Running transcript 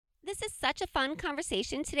this is such a fun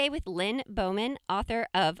conversation today with Lynn Bowman, author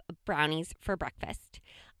of Brownies for Breakfast.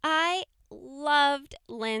 I loved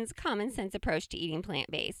Lynn's common sense approach to eating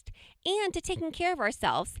plant-based and to taking care of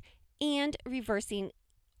ourselves and reversing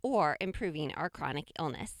or improving our chronic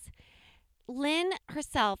illness. Lynn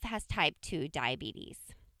herself has type 2 diabetes,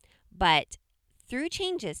 but through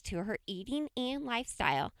changes to her eating and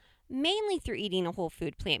lifestyle, mainly through eating a whole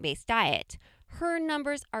food plant-based diet, her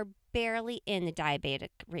numbers are barely in the diabetic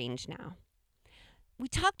range now. We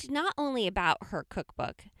talked not only about her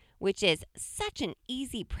cookbook, which is such an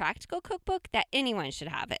easy, practical cookbook that anyone should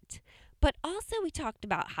have it, but also we talked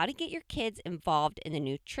about how to get your kids involved in the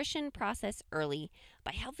nutrition process early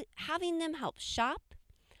by having them help shop,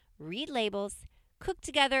 read labels, cook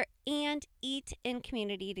together, and eat in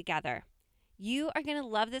community together. You are going to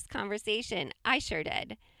love this conversation. I sure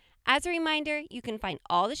did. As a reminder, you can find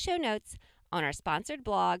all the show notes on our sponsored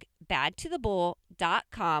blog,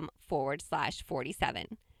 badtothebowl.com/47.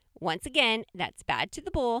 Once again, that's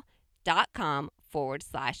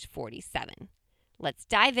badtothebowl.com/47. Let's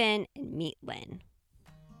dive in and meet Lynn.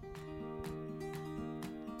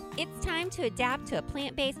 It's time to adapt to a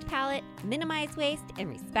plant-based palate, minimize waste, and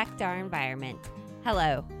respect our environment.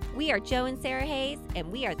 Hello, we are Joe and Sarah Hayes,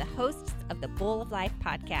 and we are the hosts of the Bowl of Life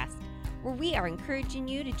podcast, where we are encouraging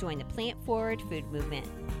you to join the plant-forward food movement.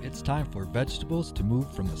 It's time for vegetables to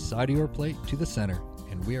move from the side of your plate to the center,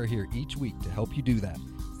 and we are here each week to help you do that.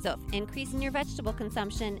 So if increasing your vegetable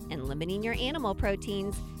consumption and limiting your animal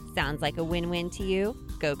proteins sounds like a win-win to you,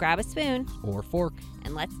 go grab a spoon Or fork.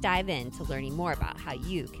 and let's dive into learning more about how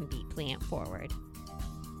you can be plant-forward.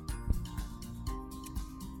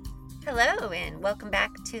 Hello, and welcome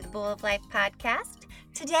back to the Bowl of Life podcast.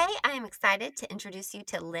 Today, I am excited to introduce you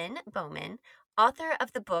to Lynn Bowman, author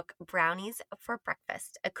of the book Brownies for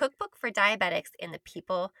Breakfast, a cookbook for diabetics and the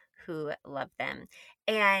people who love them.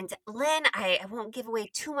 And Lynn, I won't give away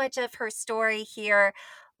too much of her story here,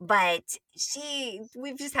 but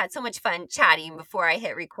we've just had so much fun chatting before I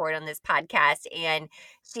hit record on this podcast. And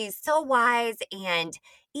she's so wise. And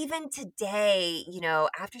even today,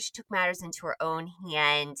 after she took matters into her own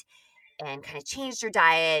hand and kind of changed her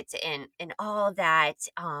diet and all of that,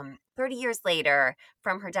 30 years later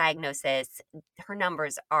from her diagnosis, her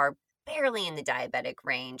numbers are barely in the diabetic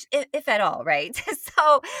range, if at all, right?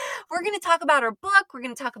 So we're going to talk about her book. We're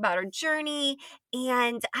going to talk about her journey.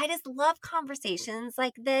 And I just love conversations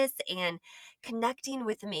like this and connecting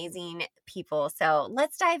with amazing people. So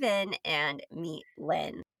let's dive in and meet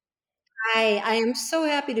Lynn. Hi, I am so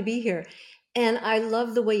happy to be here. And I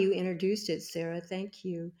love the way you introduced it, Sarah. Thank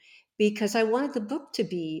you. Because I wanted the book to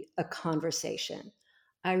be a conversation.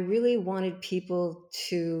 I really wanted people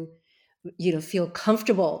to, feel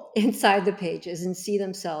comfortable inside the pages and see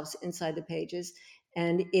themselves inside the pages.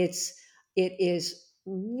 And it is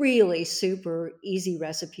really super easy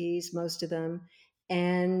recipes, most of them.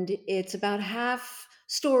 And it's about half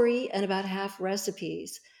story and about half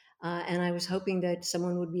recipes. And I was hoping that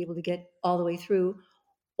someone would be able to get all the way through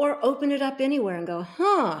or open it up anywhere and go,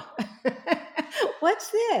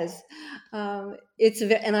 what's this?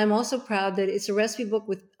 And I'm also proud that it's a recipe book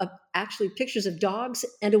with actually pictures of dogs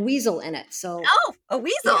and a weasel in it. So, Oh, a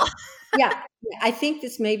weasel. yeah, I think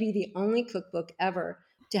this may be the only cookbook ever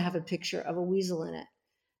to have a picture of a weasel in it,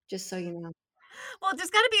 just so you know. Well, there's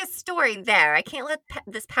got to be a story there. I can't let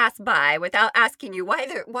this pass by without asking you why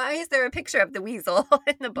is there a picture of the weasel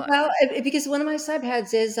in the book? Well, because one of my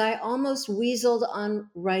subheads is I almost weaseled on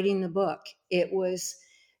writing the book. It was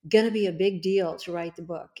going to be a big deal to write the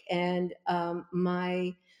book. And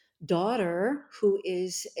my daughter, who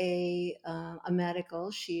is a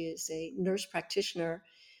she is a nurse practitioner,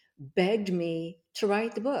 begged me to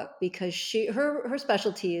write the book because her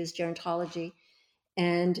specialty is gerontology.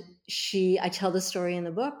 And I tell the story in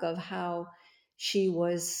the book of how she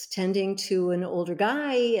was tending to an older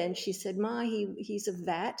guy, and she said, "Ma, he's a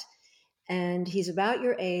vet, and he's about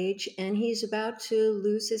your age, and he's about to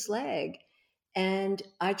lose his leg." And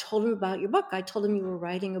I told him about your book. I told him you were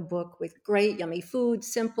writing a book with great, yummy food,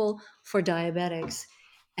 simple for diabetics.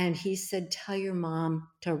 And he said, "Tell your mom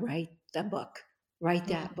to write the book. Write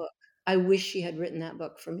that book." I wish she had written that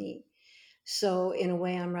book for me. So in a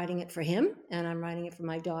way, I'm writing it for him, and I'm writing it for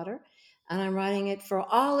my daughter, and I'm writing it for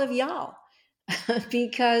all of y'all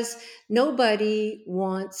because nobody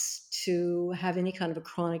wants to have any kind of a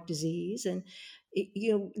chronic disease. And,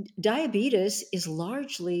 diabetes is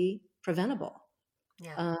largely preventable.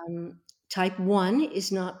 Yeah. Type 1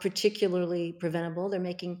 is not particularly preventable. They're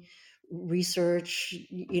making research,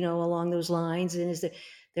 along those lines. And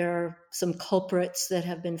there are some culprits that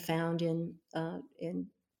have been found in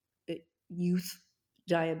youth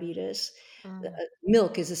diabetes. Mm.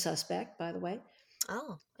 Milk is a suspect, by the way.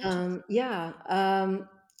 Oh, interesting. Yeah.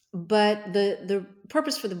 But the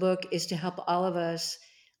purpose for the book is to help all of us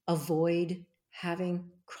avoid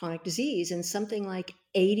having chronic disease. And something like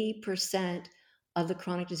 80% of the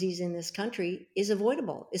chronic disease in this country is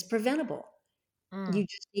avoidable, is preventable. Mm. You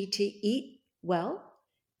just need to eat well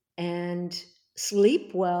and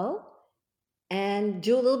sleep well and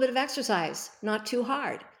do a little bit of exercise, not too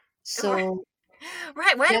hard. Right. So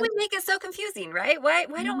Right. Why do we just, make it so confusing, right? Why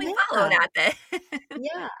don't we follow yeah. that then?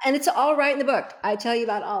 Yeah, and it's all right in the book. I tell you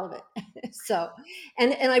about all of it. So,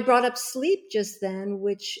 and I brought up sleep just then,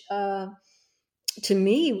 which to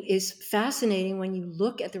me is fascinating when you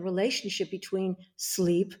look at the relationship between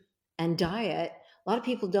sleep and diet. A lot of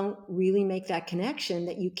people don't really make that connection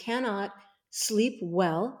that you cannot sleep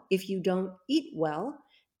well if you don't eat well.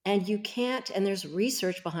 And you can't, and there's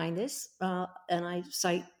research behind this, and I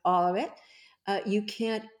cite all of it. You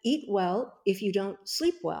can't eat well if you don't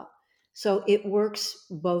sleep well. So it works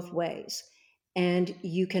both ways. And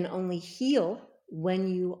you can only heal when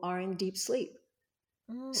you are in deep sleep.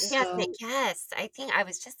 Yes, So, yes. I think I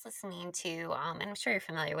was just listening to, and I'm sure you're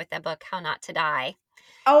familiar with that book, How Not to Die.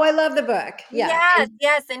 oh, I love the book. Yeah. Yes, And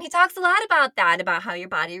yes, and he talks a lot about that, about how your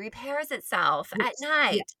body repairs itself at yes, yeah,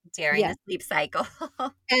 night during yeah. the sleep cycle.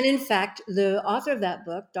 And in fact, the author of that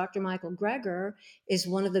book, Dr. Michael Greger, is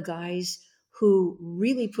one of the guys who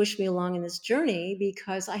really pushed me along in this journey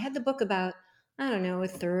because I had the book about, I don't know, a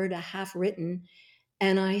third, a half written.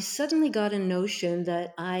 And I suddenly got a notion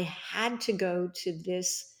that I had to go to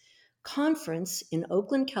this conference in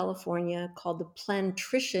Oakland, California called the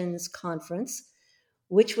Plantricians Conference,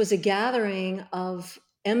 which was a gathering of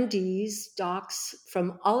MDs, docs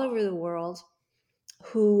from all over the world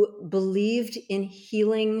who believed in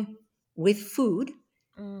healing with food.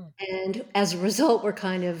 Mm, And as a result, were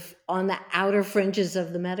kind of on the outer fringes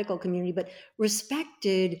of the medical community, but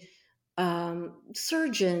respected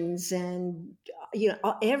surgeons and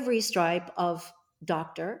every stripe of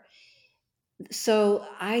doctor. So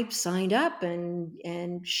I signed up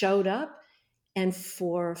and showed up, and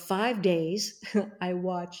for 5 days, I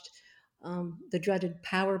watched the dreaded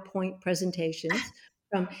PowerPoint presentations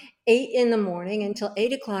from 8 in the morning until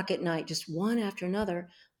 8 o'clock at night, just one after another,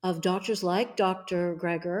 of doctors like Dr.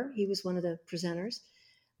 Greger. He was one of the presenters,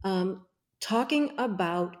 um, talking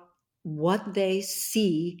about what they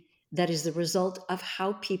see that is the result of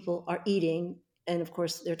how people are eating. And of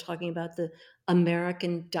course, they're talking about the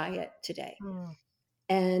American diet today. mm,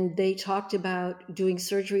 And they talked about doing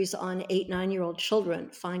surgeries on 8, 9-year-old children,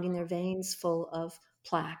 finding their veins full of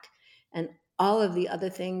plaque, and all of the other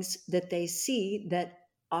things that they see that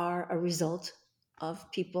are a result of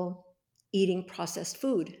people eating processed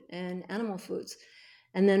food and animal foods.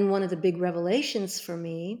 And then one of the big revelations for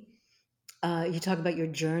me, you talk about your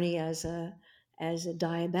journey as a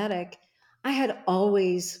diabetic. I had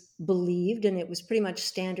always believed, and it was pretty much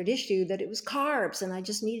standard issue, that it was carbs, and I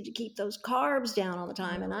just needed to keep those carbs down all the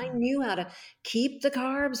time. And I mm, knew how to keep the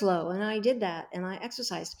carbs low, and I did that, and I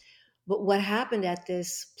exercised. But what happened at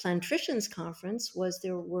this Plantricians conference was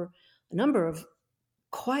there were a number of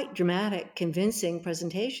quite dramatic, convincing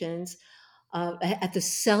presentations at the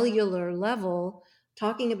cellular level,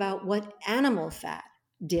 talking about what animal fat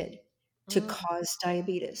did to mm, cause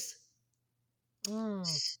diabetes. mm.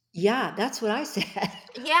 Yeah, that's what I said.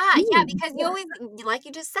 Yeah, yeah, Hmm, because you yeah, always, like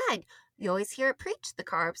you just said, you always hear it preached, the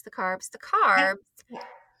carbs, the carbs, the yeah, carbs. yeah.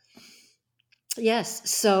 Yes.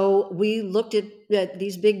 So we looked at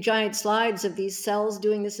these big giant slides of these cells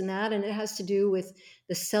doing this and that, and it has to do with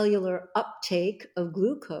the cellular uptake of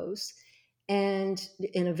glucose. And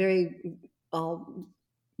in a very, I'll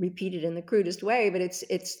repeat it in the crudest way, but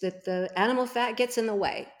it's that the animal fat gets in the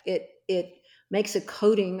way. It makes a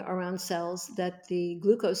coating around cells that the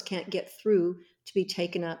glucose can't get through to be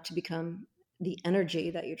taken up to become the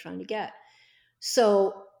energy that you're trying to get.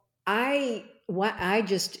 So I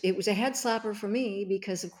just, it was a head slapper for me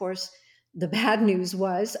because of course the bad news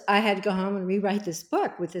was I had to go home and rewrite this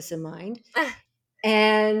book with this in mind.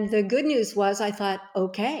 And the good news was I thought,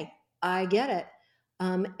 okay, I get it.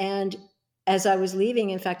 And as I was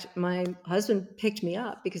leaving, in fact, my husband picked me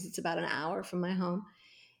up because it's about an hour from my home.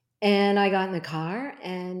 And I got in the car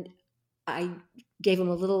and I gave him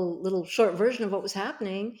a little short version of what was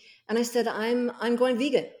happening, and I said, I'm going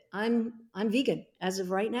vegan. I'm vegan as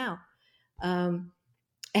of right now. Um,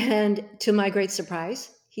 and to my great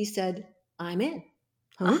surprise, he said, I'm in.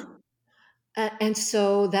 Huh? Oh, And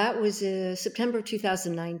so that was September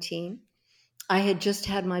 2019. I had just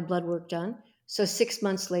had my blood work done. So 6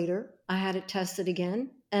 months later, I had it tested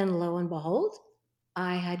again. And lo and behold,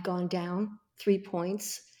 I had gone down 3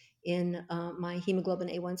 points in my hemoglobin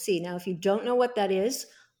A1C. Now, if you don't know what that is,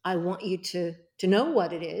 I want you to know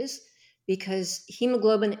what it is, because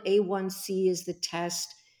hemoglobin A1C is the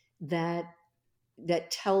test that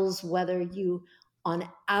tells whether you, on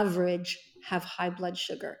average, have high blood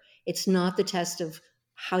sugar. It's not the test of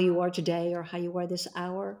how you are today or how you are this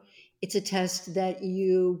hour. It's a test that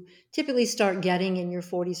you typically start getting in your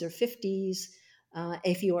 40s or 50s.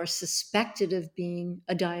 If you are suspected of being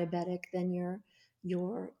a diabetic, then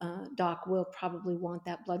your doc will probably want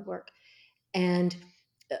that blood work. And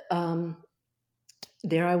um,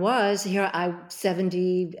 there I was. Here I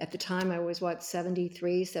 70 at the time. I was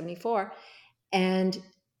 73, 74, and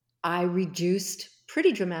I reduced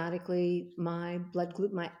pretty dramatically my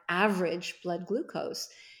my average blood glucose.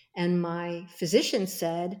 And my physician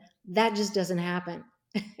said, that just doesn't happen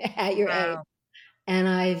at your age. Wow. And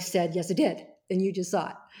I said, yes, it did. And you just saw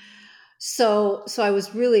it. So I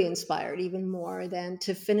was really inspired even more than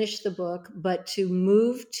to finish the book, but to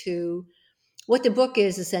move to what the book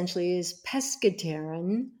is essentially is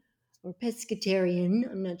pescatarian or pescatarian.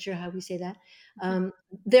 I'm not sure how we say that.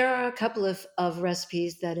 There are a couple of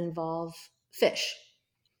recipes that involve fish.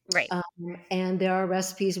 Right. And there are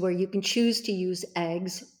recipes where you can choose to use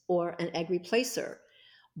eggs or an egg replacer.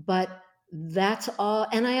 But that's all.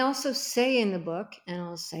 And I also say in the book, and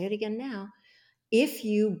I'll say it again now, if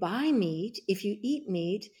you buy meat, if you eat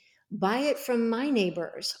meat, buy it from my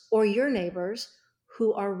neighbors or your neighbors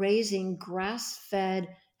who are raising grass-fed,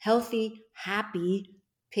 healthy, happy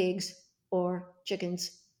pigs or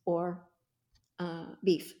chickens or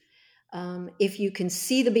beef. If you can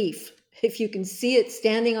see the beef, if you can see it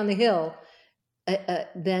standing on the hill,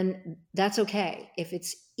 then that's okay. If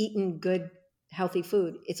it's eaten good, healthy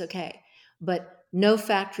food, it's okay. But no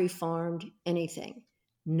factory farmed anything,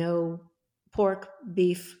 no pork,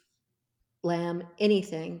 beef, lamb,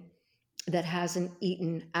 anything that hasn't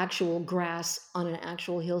eaten actual grass on an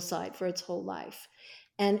actual hillside for its whole life.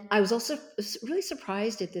 And I was also really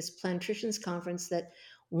surprised at this Plantricians Conference that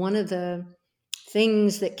one of the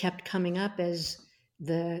things that kept coming up as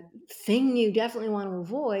the thing you definitely want to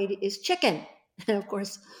avoid is chicken. And of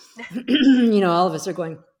course, all of us are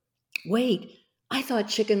going, wait, I thought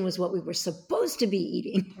chicken was what we were supposed to be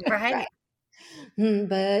eating. Right.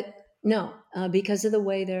 But no, because of the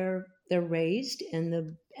way they're raised and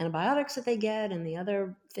the antibiotics that they get and the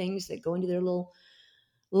other things that go into their little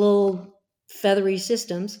feathery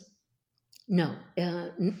systems, no,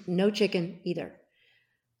 no chicken either.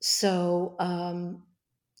 So,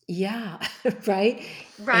 yeah, right.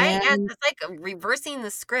 Right. Yes, And it's like reversing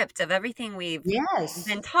the script of everything we've yes,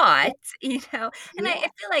 been taught, And I yeah,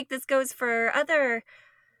 feel like this goes for other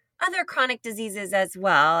chronic diseases as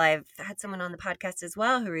well. I've had someone on the podcast as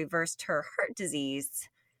well who reversed her heart disease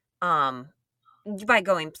um by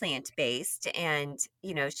going plant-based, and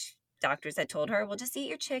doctors had told her, well, just eat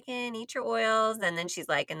your chicken, eat your oils, and then she's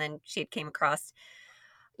like, and then she came across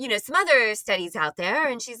some other studies out there,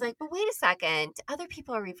 and she's like, but wait a second, other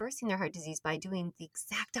people are reversing their heart disease by doing the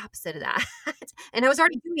exact opposite of that. And I was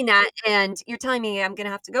already doing that, and you're telling me I'm going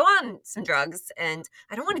to have to go on some drugs, and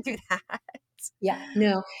I don't want to do that. yeah,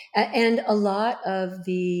 no. And a lot of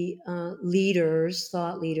the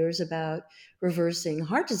thought leaders about reversing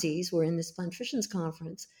heart disease were in this Plantricians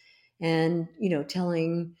Conference, and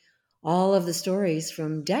telling all of the stories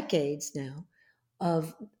from decades now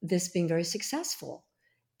of this being very successful.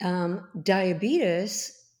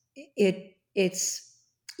 Diabetes, it's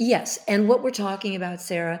yes, and what we're talking about,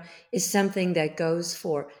 Sarah, is something that goes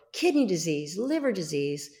for kidney disease, liver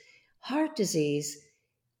disease, heart disease.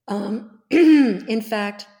 In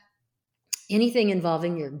fact, anything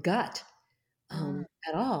involving your gut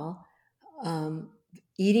at all,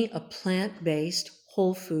 eating a plant-based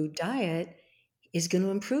whole food diet is going to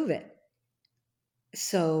improve it.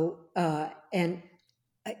 So, and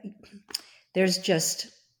there's just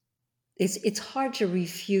it's hard to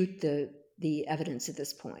refute the evidence at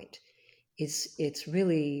this point. It's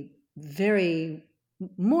really very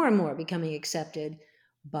more and more becoming accepted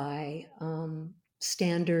by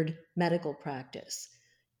standard medical practice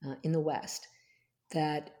in the West,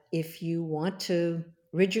 that if you want to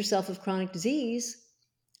rid yourself of chronic disease,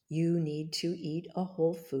 you need to eat a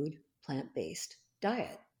whole food plant-based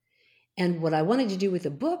diet. And what I wanted to do with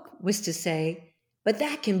the book was to say, but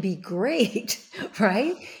that can be great,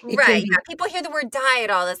 right? It can Right. be. Yeah. People hear the word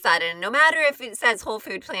diet all of a sudden. No matter if it says whole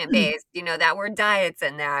food, plant-based, that word diet's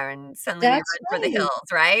in there, and suddenly we That's run for the right.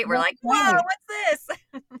 hills, right? We're That's like, whoa, right. what's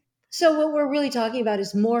this? So what we're really talking about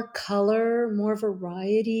is more color, more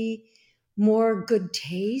variety, more good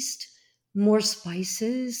taste, more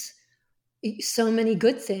spices, so many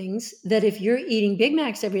good things that if you're eating Big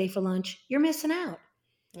Macs every day for lunch, you're missing out.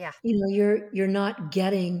 Yeah. You're not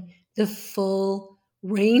getting the full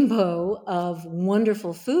rainbow of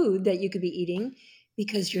wonderful food that you could be eating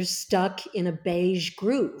because you're stuck in a beige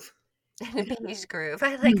groove. In a beige groove.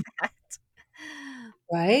 I like Mm. that.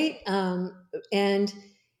 Right? And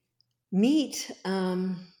meat,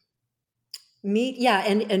 meat, yeah,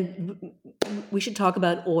 and we should talk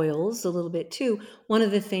about oils a little bit too. One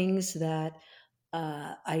of the things that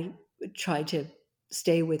I try to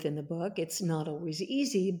stay with in the book, it's not always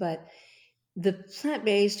easy, but the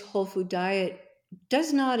plant-based whole food diet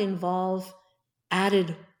does not involve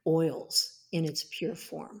added oils in its pure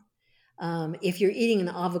form. If you're eating an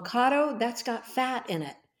avocado, that's got fat in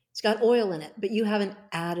it. It's got oil in it, but you haven't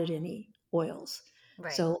added any oils.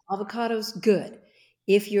 Right. So avocado's good.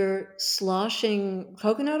 If you're sloshing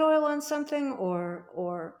coconut oil on something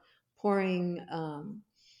or pouring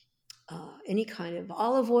any kind of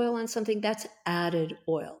olive oil on something, that's added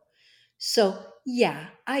oil. So yeah,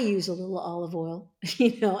 I use a little olive oil,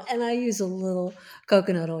 and I use a little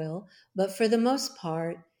coconut oil, but for the most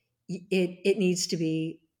part, it needs to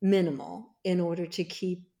be minimal in order to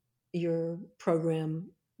keep your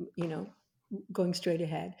program, you know, going straight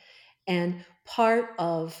ahead. And part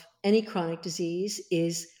of any chronic disease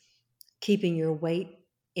is keeping your weight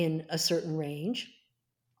in a certain range.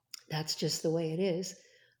 That's just the way it is.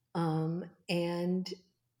 And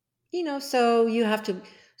so you have to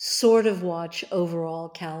sort of watch overall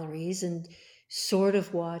calories and sort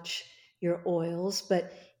of watch your oils.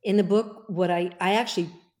 But in the book, what I actually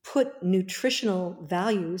put nutritional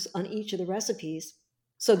values on each of the recipes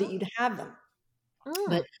so that you'd have them. Mm.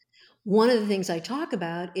 But one of the things I talk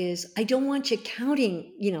about is I don't want you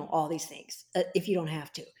counting, all these things if you don't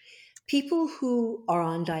have to. People who are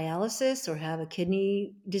on dialysis or have a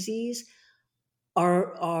kidney disease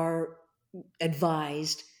are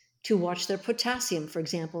advised to watch their potassium, for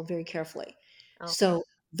example, very carefully. Okay. So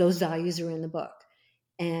those values are in the book,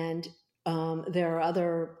 and there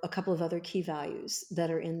are a couple of other key values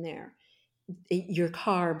that are in there. Your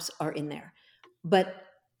carbs are in there, but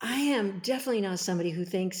I am definitely not somebody who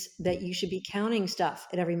thinks that you should be counting stuff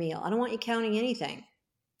at every meal. I don't want you counting anything.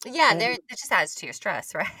 Yeah, At there every, it just adds to your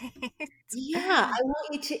stress, right? yeah, I want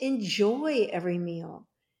you to enjoy every meal.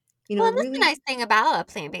 Well, and that's the Really. nice thing about a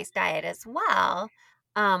plant-based diet as well.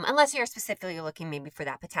 Unless you're specifically looking maybe for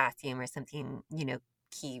that potassium or something,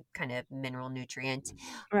 key kind of mineral nutrient.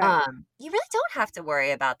 Right. You really don't have to worry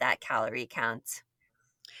about that calorie count.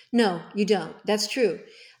 No, you don't. That's true.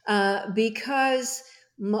 Because,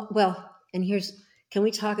 well, and can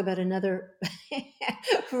we talk about another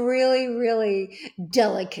really, really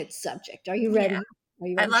delicate subject? Are you Yeah, ready? Are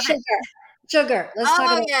you I ready? love it. Sugar. Sugar. Let's talk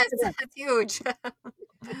Oh, about yes, sugar. that's huge.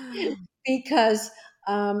 Because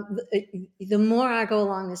the more I go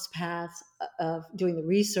along this path of doing the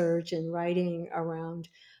research and writing around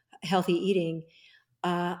healthy eating,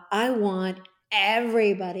 I want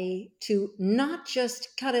everybody to not just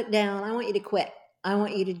cut it down. I want you to quit. I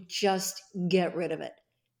want you to just get rid of it.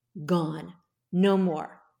 Gone. No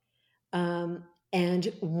more.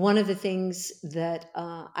 And one of the things that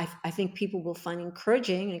I think people will find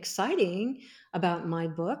encouraging and exciting about my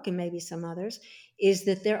book and maybe some others is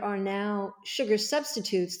that there are now sugar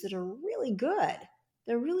substitutes that are really good.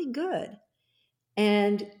 They're really good.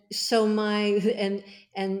 And so and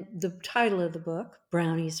the title of the book,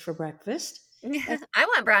 Brownies for Breakfast. That's I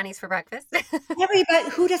want brownies for breakfast. everybody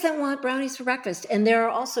who doesn't want brownies for breakfast. And there are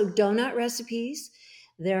also donut recipes,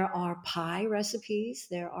 there are pie recipes,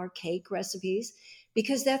 there are cake recipes,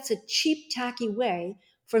 because that's a cheap, tacky way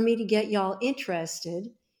for me to get y'all interested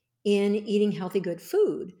in eating healthy, good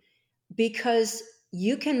food. Because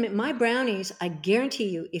my brownies, I guarantee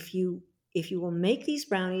you, if you will make these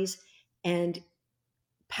brownies and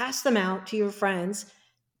pass them out to your friends,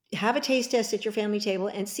 have a taste test at your family table,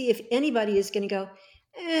 and see if anybody is going to go,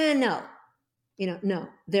 no, no.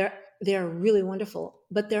 They're really wonderful,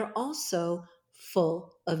 but they're also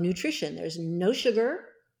full of nutrition. There's no sugar,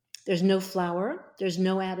 there's no flour, there's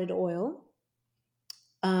no added oil.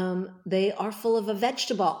 They are full of a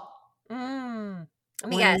vegetable. Mm.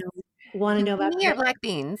 Want to Yes. know? Want to know about Zucchini or black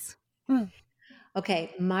beans? Mm.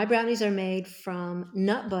 Okay, my brownies are made from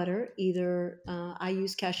nut butter. Either I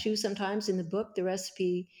use cashew sometimes in the book. The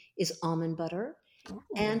recipe is almond butter Ooh.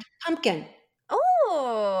 and pumpkin.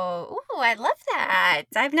 Ooh, I love that.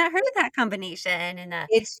 I've not heard of that combination in a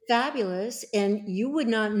It's fabulous, and you would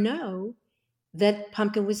not know that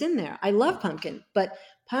pumpkin was in there. I love pumpkin, but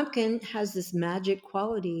pumpkin has this magic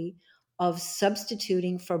quality of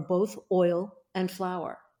substituting for both oil and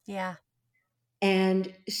flour. yeah.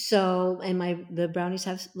 And so, and the brownies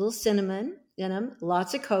have a little cinnamon in them,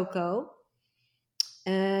 lots of cocoa,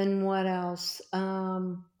 And what else?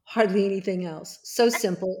 Hardly anything else. So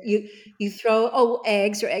simple. You throw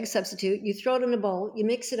eggs or egg substitute. You throw it in a bowl. You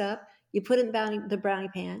mix it up. You put it in the brownie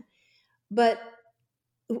pan. But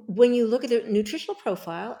when you look at the nutritional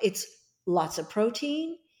profile, it's lots of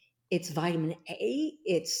protein. It's vitamin A.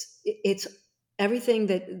 It's everything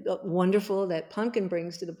that wonderful that pumpkin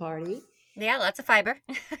brings to the party. Yeah, lots of fiber.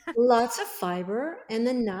 Lots of fiber, and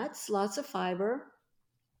the nuts, lots of fiber.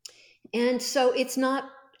 And so it's not,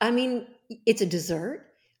 I mean, it's a dessert,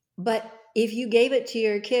 but if you gave it to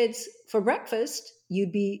your kids for breakfast,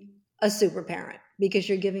 you'd be a super parent because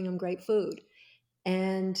you're giving them great food.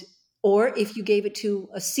 And, or if you gave it to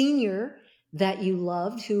a senior that you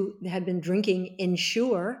loved who had been drinking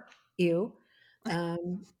Ensure you,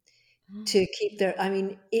 um, to keep their, I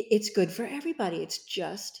mean, it's good for everybody. It's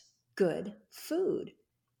just good food.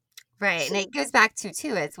 Right. So, And it goes back to,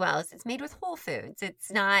 too, as well, is it's made with whole foods.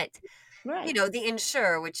 It's not, right. the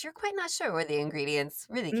Ensure, which you're quite not sure where the ingredients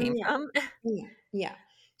really came Yeah. from. Yeah, yeah.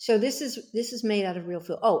 So this is made out of real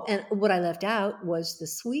food. Oh, and what I left out was the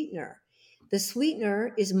sweetener. The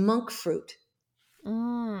sweetener is monk fruit.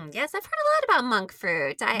 Yes, I've heard a lot about monk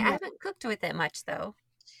fruit. I Yeah. haven't cooked with it much, though.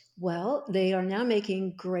 Well, they are now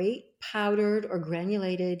making great powdered or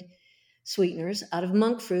granulated sweeteners out of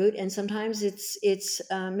monk fruit, and sometimes it's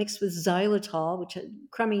mixed with xylitol, which is a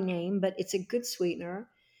crummy name, but it's a good sweetener.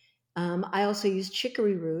 I also use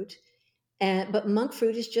chicory root, but monk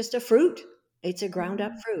fruit is just a fruit. It's a ground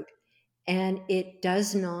up Mm. fruit. And it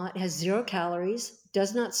does not has 0 calories,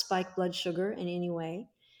 does not spike blood sugar in any way,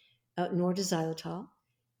 nor does xylitol.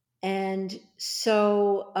 And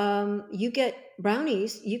so you get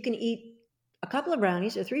brownies. You can eat a couple of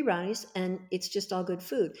brownies or 3 brownies, and it's just all good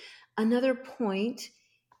food. Another point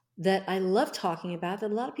that I love talking about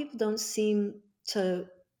that a lot of people don't seem to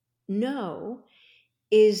know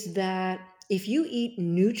is that if you eat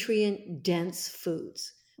nutrient dense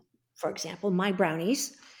foods, for example, my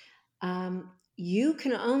brownies, you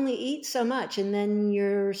can only eat so much, and then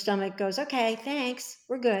your stomach goes, "Okay, thanks,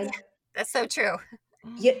 we're good." That's so true.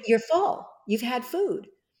 You're full. You've had food.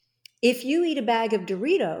 If you eat a bag of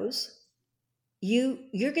Doritos,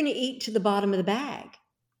 you're going to eat to the bottom of the bag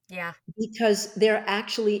Yeah. because they're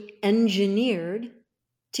actually engineered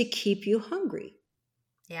to keep you hungry.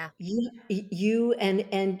 Yeah. You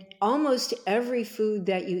and almost every food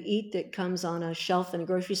that you eat that comes on a shelf in a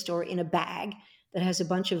grocery store in a bag that has a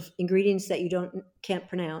bunch of ingredients that you can't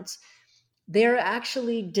pronounce, they're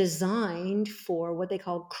actually designed for what they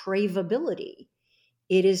call craveability.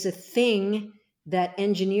 It is a thing that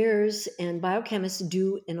engineers and biochemists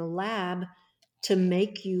do in a lab to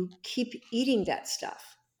make you keep eating that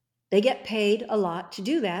stuff. They get paid a lot to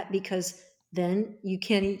do that because then you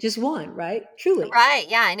can't eat just one, right? Truly. Right.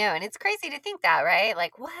 Yeah, I know. And it's crazy to think that, right?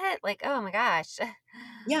 Like, what? Like, oh my gosh.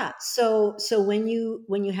 Yeah. So when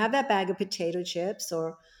you have that bag of potato chips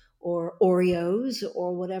or Oreos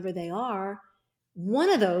or whatever they are, one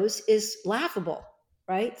of those is laughable,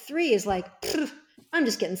 right? Three is like, "Pfft, I'm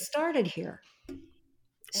just getting started here."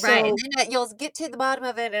 Right. And So then you'll get to the bottom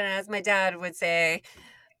of it. And as my dad would say,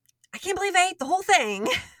 I can't believe I ate the whole thing.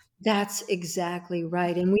 that's exactly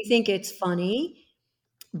right. And we think it's funny,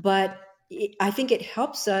 but I think it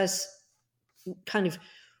helps us kind of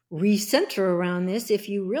recenter around this if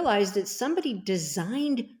you realize that somebody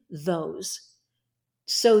designed those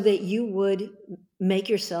so that you would make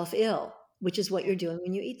yourself ill, which is what you're doing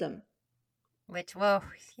when you eat them. Which, whoa,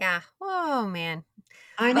 yeah. Oh, man.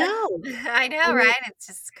 I But know. I I know, mean, right? It's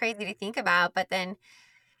just crazy to think about. But then,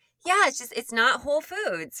 yeah, it's not Whole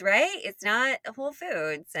Foods, right? It's not Whole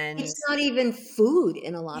Foods. And it's not even food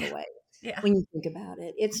in a lot yeah, of ways yeah. when you think about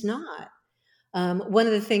it. It's not. One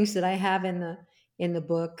of the things that I have in the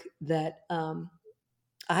book that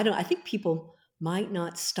I think people might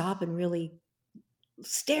not stop and really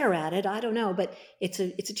stare at it. I don't know, but it's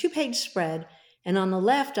a 2-page spread, and on the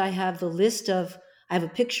left I have the list of I have a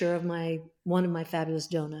picture of my one of my fabulous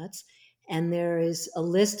donuts, and there is a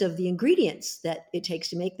list of the ingredients that it takes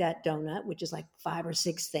to make that donut, which is like 5 or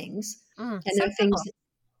 6 things, and So they're things simple.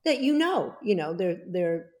 that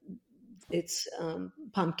they're it's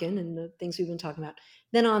pumpkin and the things we've been talking about.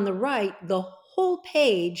 Then on the right, the whole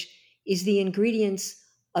page is the ingredients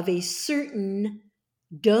of a certain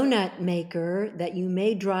donut maker that you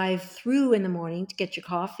may drive through in the morning to get your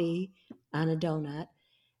coffee on a donut.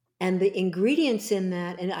 And the ingredients in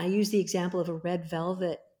that, and I use the example of a red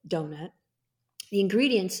velvet donut, the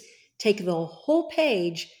ingredients take the whole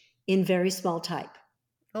page in very small type,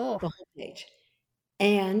 Oh, the whole page.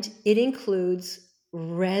 And it includes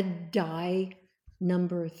red dye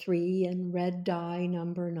number 3 and red dye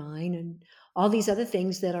number 9 and all these other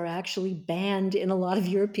things that are actually banned in a lot of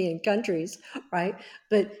European countries, right?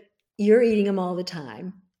 But you're eating them all the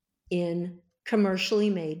time in commercially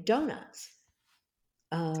made donuts.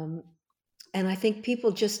 Um, and I think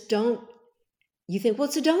people just don't, you think, well,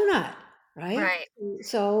 it's a donut, right? Right.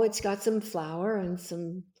 So it's got some flour and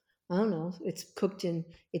some, I don't know,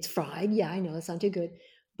 it's fried. Yeah, I know it's not too good.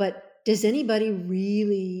 But does anybody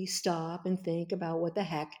really stop and think about what the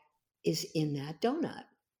heck is in that donut?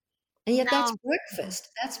 And yet that's No. breakfast.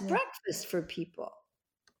 That's Yeah. breakfast for people,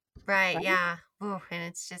 Right, right? yeah. Oh, and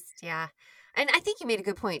it's just, yeah. And I think you made a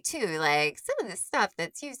good point too. Like some of the stuff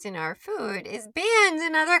that's used in our food is banned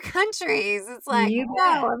in other countries. It's like, You whoa,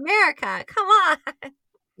 bet. America, come on.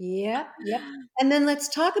 Yep, yep. And then let's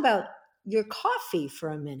talk about your coffee for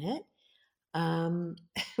a minute, um,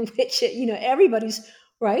 which, everybody's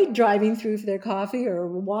right driving through for their coffee or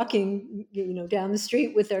walking, down the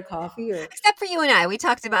street with their coffee or Except for you and I. We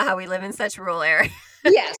talked about how we live in such rural areas.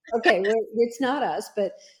 yes, okay, it's not us,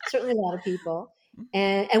 but certainly a lot of people.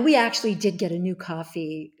 And we actually did get a new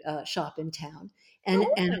coffee shop in town, and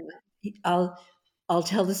Oh. I'll I'll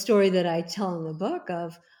tell the story that I tell in the book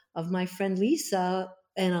of my friend Lisa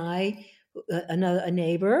and I, a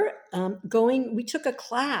neighbor, going. We took a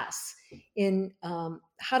class in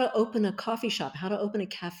how to open a coffee shop, how to open a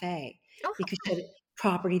cafe, Oh, because how she had a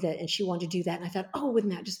property and she wanted to do that. And I thought, oh,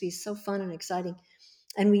 wouldn't that just be so fun and exciting?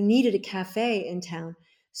 And we needed a cafe in town,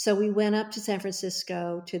 so we went up to San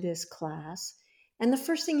Francisco to this class. And the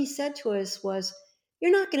first thing he said to us was,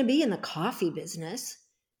 "You're not going to be in the coffee business.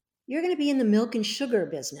 You're going to be in the milk and sugar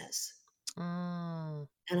business." fun.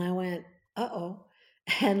 And I went, uh-oh.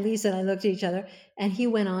 And Lisa and I looked at each other, and he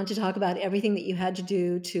went on to talk about everything that you had to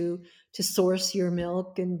do to source your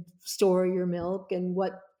milk and store your milk and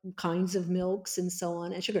what kinds of milks and so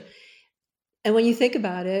on and sugar. And when you think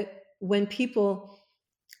about it, when people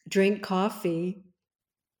drink coffee,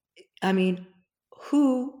 I mean,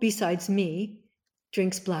 who besides me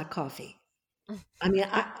drinks black coffee? I mean,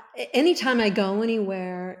 anytime I go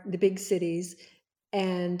anywhere, the big cities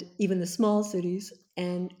and even the small cities,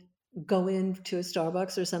 and go into a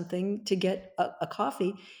Starbucks or something to get a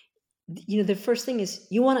coffee, the first thing is,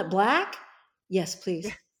 you want it black? Yes, please.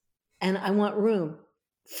 And I want room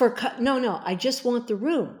no, no, I just want the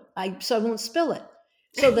room. So I won't spill it.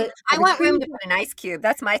 So that I the want room cream, to put an ice cube.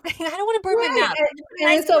 That's my thing. I don't want to burn my right? mouth. Can you put an And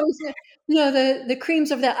ice it's cube? always, the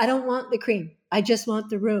creams of that. I don't want the cream. I just want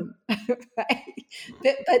the room, right?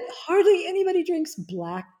 But hardly anybody drinks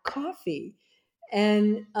black coffee,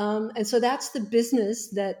 and so that's the business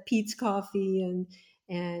that Peet's Coffee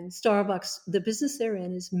and Starbucks. The business they're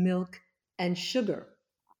in is milk and sugar,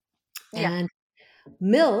 Yeah. and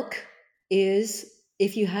milk is,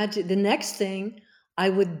 if you had to, the next thing I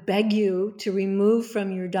would beg you to remove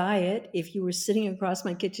from your diet if you were sitting across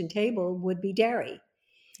my kitchen table would be dairy,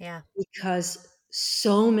 Yeah. because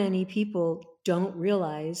so many people don't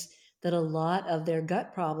realize that a lot of their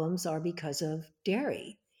gut problems are because of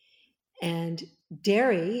dairy. And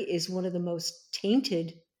dairy is one of the most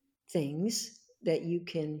tainted things that you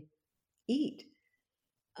can eat.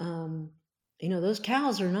 Um, those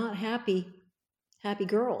cows are not happy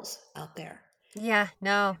girls out there. Yeah,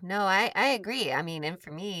 no, no, I agree. I mean, and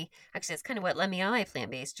for me, actually, it's kind of what led me on my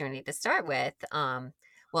plant-based journey to start with.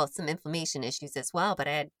 Well, some inflammation issues as well, but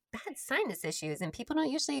I had bad sinus issues, and people don't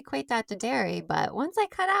usually equate that to dairy. But once I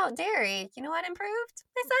cut out dairy, you know what improved?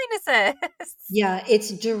 My sinuses. Yeah,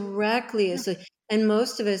 it's directly and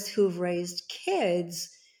most of us who've raised kids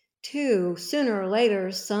too, sooner or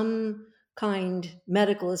later, some kind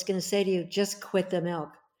medical is going to say to you, just quit the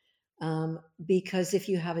milk. Because if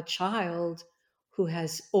you have a child who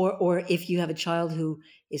has, or if you have a child who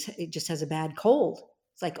it just has a bad cold,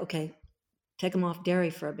 it's like, okay, take them off dairy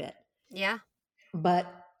for a bit. Yeah, But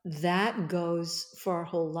that goes for our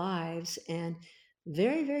whole lives, and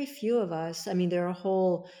very, very few of us, I mean, there are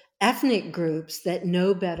whole ethnic groups that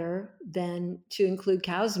know better than to include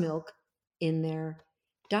cow's milk in their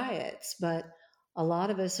diets, but a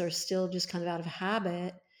lot of us are still just kind of out of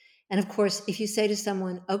habit. And of course, if you say to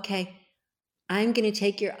someone, okay, I'm going to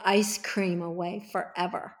take your ice cream away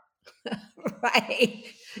forever, right?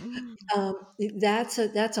 Mm. um, that's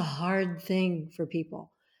a hard thing for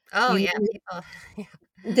people. Oh You yeah, people. Yeah.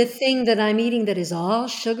 The thing that I'm eating that is all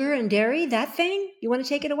sugar and dairy, that thing, you want to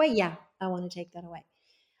take it away? Yeah, I want to take that away.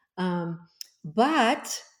 Um,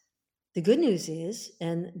 but the good news is,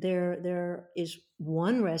 and there is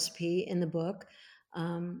one recipe in the book,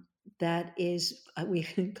 that is, we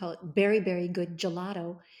call it berry good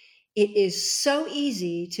gelato. It is so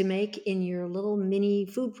easy to make in your little mini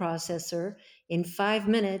food processor in 5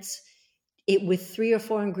 minutes. it with 3 or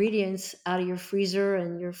 4 ingredients out of your freezer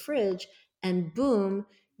and your fridge, and boom,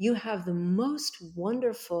 you have the most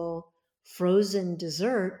wonderful frozen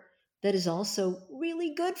dessert that is also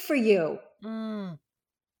really good for you. Mm.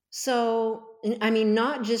 So, I mean,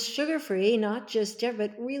 not just sugar free, not just dairy,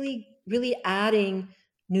 but really, really adding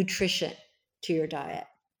nutrition to your diet.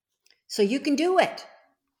 So you can do it.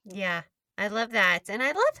 Yeah, I love that. And I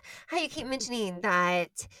love how you keep mentioning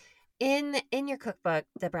that in your cookbook,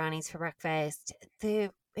 The Brownies for Breakfast,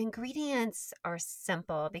 the ingredients are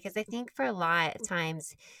simple because I think for a lot of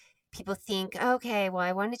times people think, okay, well,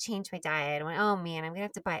 I want to change my diet. Oh man, I'm gonna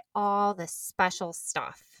have to buy all the special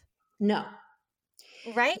stuff. No,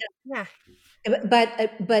 Right? Yeah. but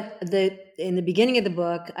the in the beginning of the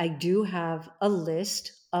book, I do have a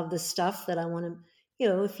list of the stuff that I want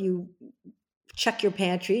to. If you check your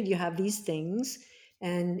pantry, you have these things,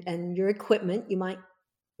 and your equipment, you might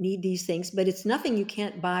need these things, but it's nothing you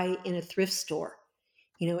can't buy in a thrift store.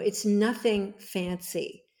 It's nothing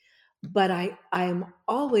fancy. But I am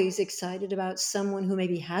always excited about someone who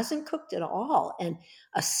maybe hasn't cooked at all, and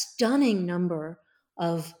a stunning number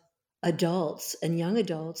of adults and young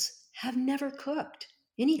adults have never cooked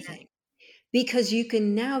Yeah. anything, because you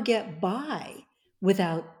can now get by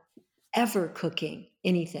without ever cooking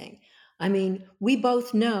anything. I mean, we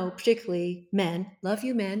both know, particularly men, love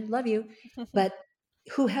you, but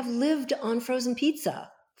who have lived on frozen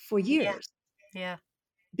pizza for Yeah. years, Yeah.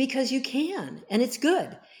 because you can, and it's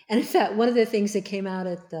good. And in fact, one of the things that came out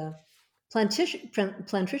at the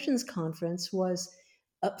Plantricians Conference was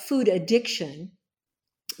food addiction,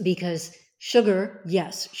 because sugar,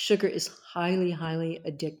 yes, sugar is highly, highly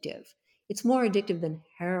addictive. It's more addictive than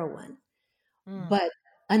heroin. Mm. But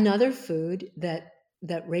another food that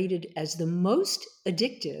rated as the most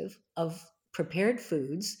addictive of prepared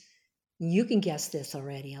foods, you can guess this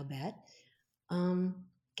already, I'll bet.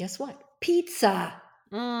 Guess what? Pizza.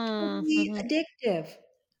 Mm. Totally Mhm. addictive. Uh,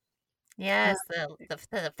 Yes,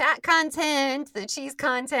 the fat content, the cheese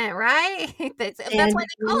content, right? That's why and,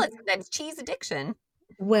 they call and it sometimes cheese addiction.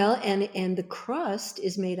 well, and the crust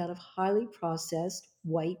is made out of highly processed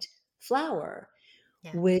white flour,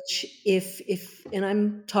 Yeah. which, if and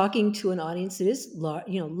I'm talking to an audience that is a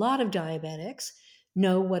lot of diabetics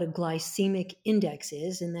know what a glycemic index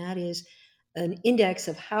is, and that is an index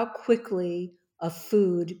of how quickly a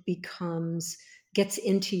food gets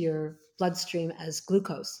into your bloodstream as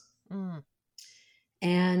glucose. Mm.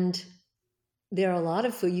 And there are a lot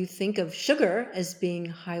of food. You think of sugar as being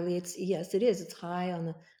highly, yes, it is, it's high on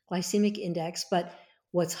the glycemic index, but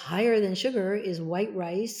what's higher than sugar is white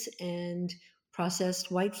rice and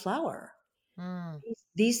processed white flour. Mm.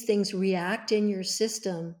 These things react in your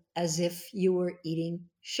system as if you were eating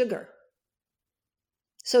sugar.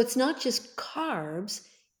 So it's not just carbs,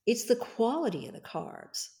 it's the quality of the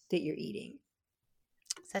carbs that you're eating.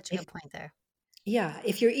 Such a If good point there. Yeah,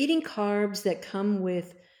 if you're eating carbs that come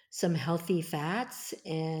with some healthy fats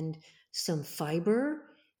and some fiber,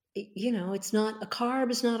 it's not a carb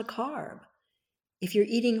is not a carb. If you're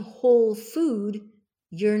eating whole food,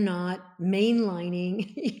 you're not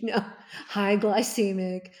mainlining, high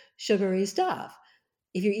glycemic, sugary stuff.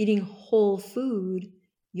 If you're eating whole food,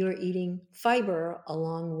 you're eating fiber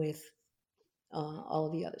along with all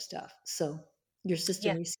of the other stuff. So your system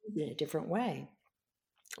Yeah. receives it in a different way.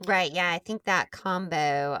 Right. Yeah. I think that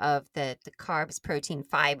combo of the carbs, protein,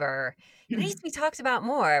 fiber, it needs to be talked about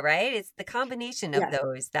more, right? It's the combination of Yes.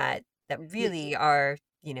 those that really are,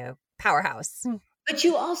 powerhouse. But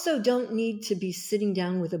you also don't need to be sitting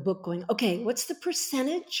down with a book going, okay, what's the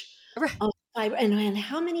percentage Right. of fiber, and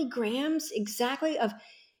how many grams exactly of,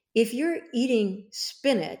 if you're eating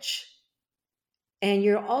spinach and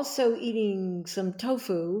you're also eating some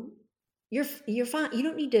tofu, you're fine. You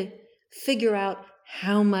don't need to figure out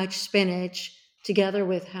how much spinach together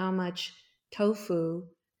with how much tofu.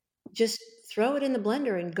 Just throw it in the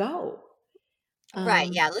blender and go. Right.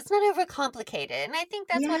 Um, Yeah. Let's not overcomplicate it. And I think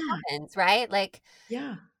that's what yeah, happens, right? Like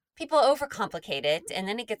yeah, people overcomplicate it and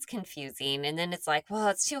then it gets confusing. And then it's like, well,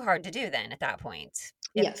 it's too hard to do then at that point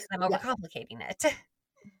if yes, I'm yeah. overcomplicating it.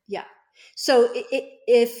 Yeah. So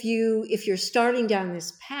if you're starting down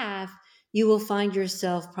this path, you will find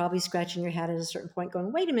yourself probably scratching your head at a certain point,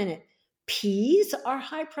 going, "Wait a minute, peas are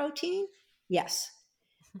high protein?" Yes,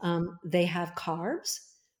 they have carbs,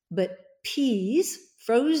 but peas,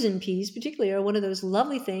 frozen peas particularly, are one of those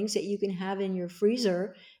lovely things that you can have in your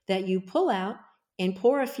freezer, that you pull out and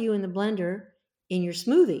pour a few in the blender in your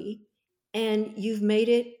smoothie, and you've made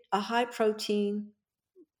it a high protein,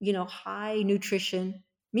 high nutrition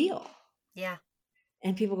meal. Yeah.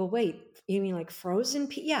 And people go, wait, you mean like frozen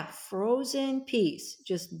pea? Yeah, frozen peas,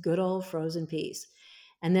 just good old frozen peas.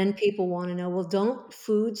 And then people want to know, well, don't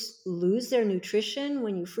foods lose their nutrition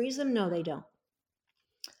when you freeze them? No, they don't.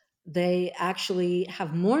 They actually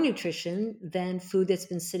have more nutrition than food that's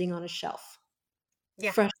been sitting on a shelf,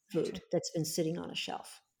 Yeah. fresh food that's been sitting on a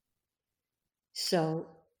shelf. So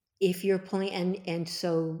if you're playing, and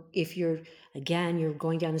so if you're, again, you're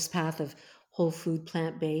going down this path of whole food,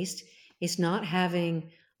 plant based, it's not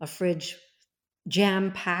having a fridge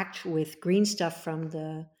jam packed with green stuff from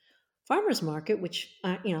the farmer's market, which,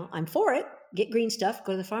 I'm for it. Get green stuff,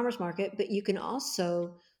 go to the farmer's market, but you can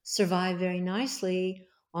also survive very nicely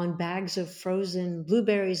on bags of frozen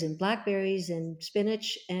blueberries and blackberries and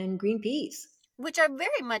spinach and green peas. Which are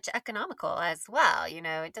very much economical as well.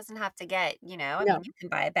 It doesn't have to get, I No, mean, you can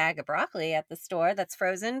buy a bag of broccoli at the store that's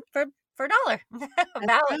frozen for a dollar, that's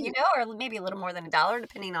about, right. or maybe a little more than a dollar,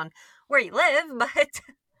 depending on where you live. But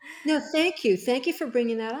No, thank you. Thank you for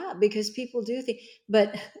bringing that up because people do think,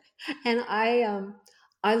 but, and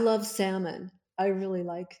I love salmon. I really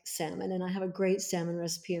like salmon and I have a great salmon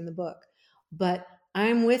recipe in the book. But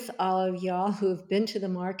I'm with all of y'all who have been to the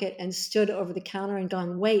market and stood over the counter and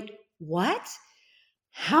gone, wait, what?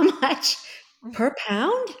 How much per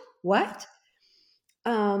pound? What?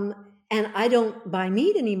 And I don't buy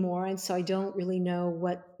meat anymore, and so I don't really know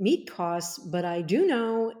what meat costs, but I do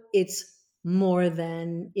know it's more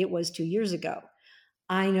than it was 2 years ago.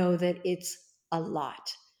 I know that it's a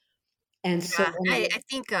lot. And so yeah, when I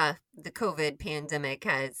think the COVID pandemic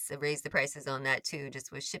has raised the prices on that too,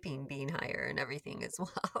 just with shipping being higher and everything as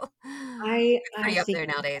well. It's I pretty up think there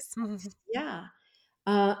nowadays. yeah.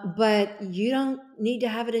 But you don't need to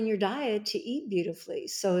have it in your diet to eat beautifully.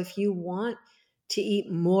 So if you want to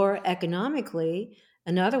eat more economically,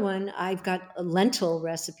 another one, I've got a lentil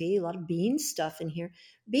recipe, a lot of bean stuff in here.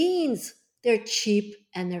 Beans, they're cheap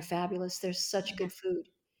and they're fabulous. They're such good food.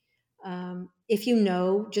 If you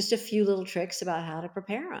know just a few little tricks about how to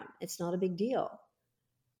prepare them, it's not a big deal.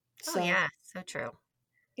 Oh So, yeah, so true.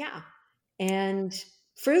 yeah. And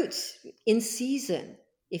fruits in season.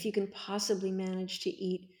 If you can possibly manage to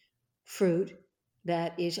eat fruit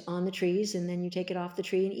that is on the trees and then you take it off the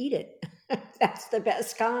tree and eat it, that's the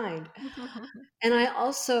best kind. And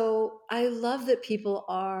I love that people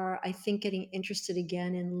are, I think, getting interested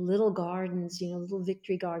again in little gardens, little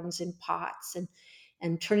victory gardens in pots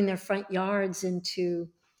and turning their front yards into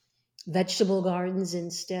vegetable gardens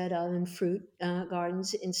instead of and fruit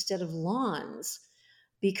gardens instead of lawns,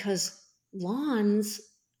 because lawns,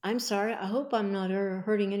 I'm sorry, I hope I'm not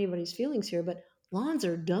hurting anybody's feelings here, but lawns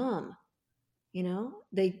are dumb.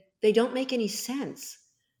 They don't make any sense.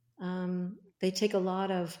 They take a lot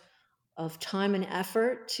of time and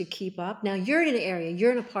effort to keep up. Now you're in an area,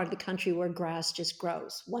 you're in a part of the country where grass just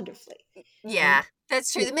grows wonderfully. And Yeah,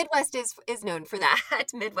 that's true. The Midwest is known for that.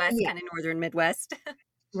 Midwest, yeah, kind of northern Midwest.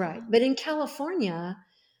 right. But in California,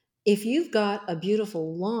 if you've got a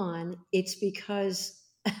beautiful lawn, it's because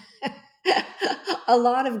a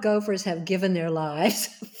lot of gophers have given their lives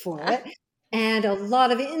for it, and a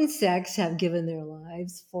lot of insects have given their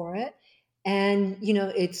lives for it. And,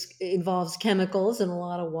 it involves chemicals and a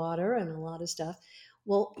lot of water and a lot of stuff.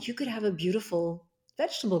 Well, you could have a beautiful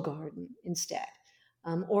vegetable garden instead,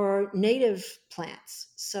 or native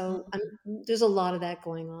plants. So there's a lot of that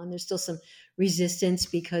going on. There's still some resistance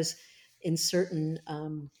because in certain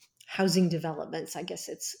housing developments, I guess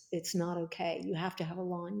it's not okay. You have to have a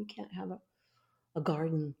lawn. You can't have a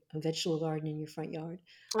garden, a vegetable garden in your front yard.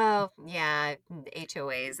 Oh, yeah,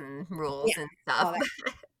 HOAs and Yeah, rules and all stuff.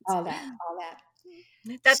 that, all that, all that.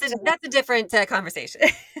 That's a So that's a different conversation.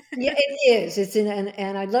 yeah, it is. It's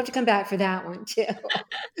and I'd love to come back for that one too.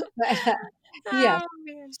 But yeah. Oh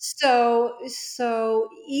man. So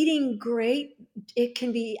eating great, it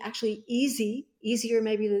can be actually easier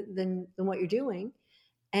maybe than what you're doing.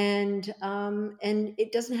 And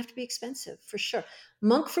it doesn't have to be expensive for sure.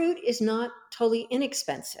 Monk fruit is not totally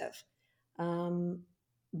inexpensive, um,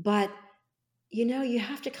 but you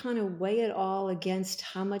have to kind of weigh it all against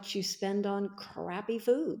how much you spend on crappy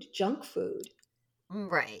food, junk food.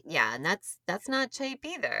 Right. Yeah, and that's not cheap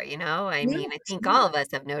either, you know? I No, mean, I it's think all not. of us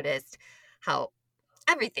have noticed how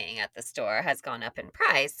everything at the store has gone up in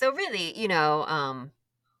price. So really,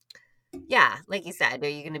 yeah, like you said, are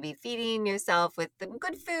you going to be feeding yourself with the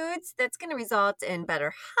good foods that's going to result in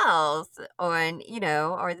better health, or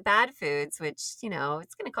the bad foods, which, it's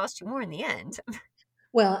going to cost you more in the end.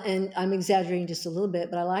 Well, and I'm exaggerating just a little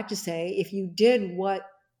bit, but I like to say if you did what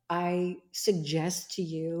I suggest to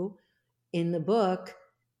you in the book,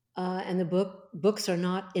 and the books are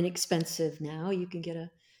not inexpensive now. You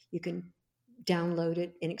can download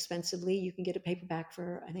it inexpensively. You can get a paperback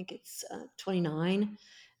for I think it's 29,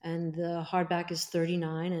 and the hardback is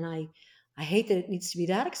 39. And I hate that it needs to be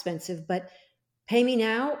that expensive, but pay me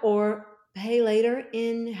now or pay later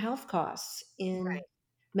in health costs, in Right.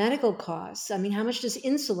 medical costs. I mean, how much does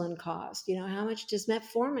insulin cost? How much does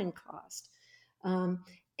metformin cost? Um,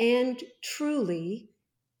 and truly,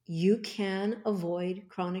 you can avoid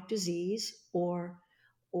chronic disease or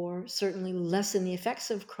certainly lessen the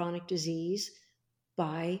effects of chronic disease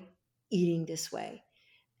by eating this way.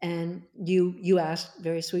 And you asked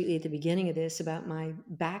very sweetly at the beginning of this about my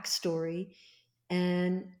backstory,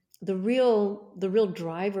 and the real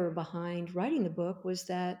driver behind writing the book was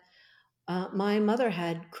that my mother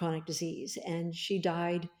had chronic disease, and she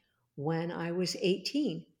died when I was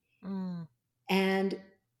 18. Mm, And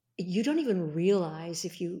you don't even realize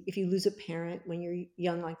if you lose a parent when you're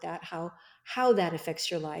young like that, how that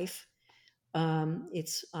affects your life.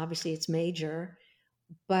 It's obviously it's major,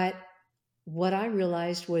 but what I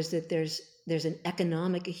realized was that there's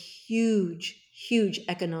a huge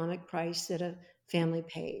economic price that a family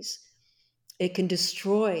pays. It can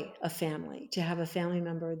destroy a family to have a family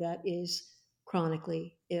member that is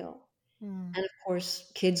chronically ill. mm, And of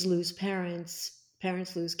course, kids lose parents,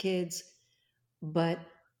 parents lose kids. But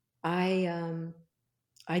I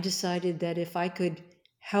I decided that if I could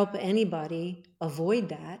help anybody avoid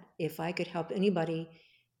that, if I could help anybody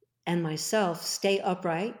and myself stay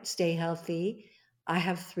upright, stay healthy. I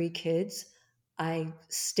have 3 kids. I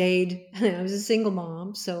stayed, I was a single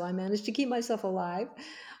mom, so I managed to keep myself alive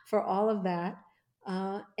for all of that.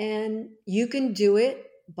 And you can do it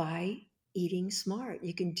by eating smart.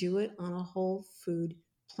 You can do it on a whole food,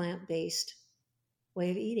 plant based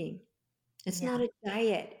way of eating. It's yeah. not a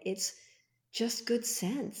diet, it's just good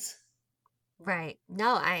sense. Right.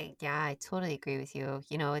 No, I totally agree with you.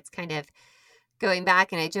 It's kind of going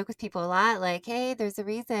back, and I joke with people a lot, like, hey, there's a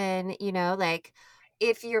reason, like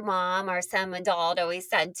if your mom or some adult always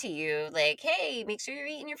said to you, like, hey, make sure you're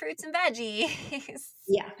eating your fruits and veggies.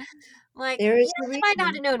 Yeah, Like, there is a they might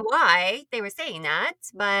not reason. have known why they were saying that,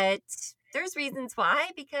 but there's reasons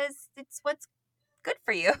why, because it's what's good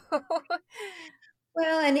for you.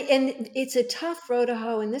 Well, and it's a tough row to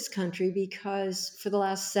hoe in this country because for the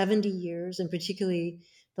last 70 years, and particularly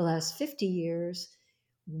the last 50 years,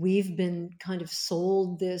 we've been kind of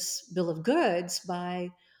sold this bill of goods by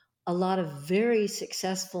a lot of very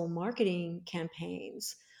successful marketing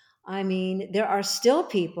campaigns. I mean, there are still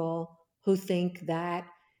people who think that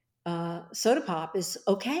soda pop is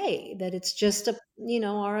okay, that it's just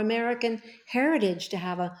our American heritage to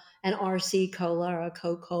have an RC cola or a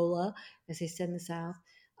Coca Cola, as they said in the South.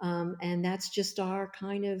 And that's just our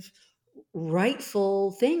kind of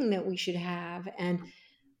rightful thing that we should have. And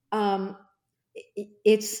um,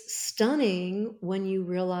 it's stunning when you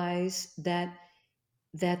realize that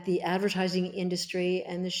the advertising industry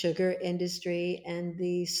and the sugar industry and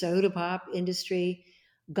the soda pop industry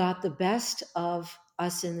got the best of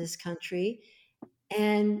us in this country,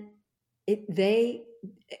 and they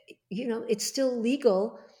it's still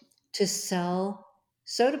legal to sell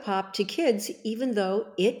soda pop to kids, even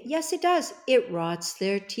though yes, it does, it rots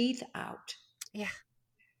their teeth out. Yeah.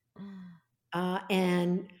 Mm.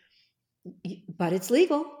 And but it's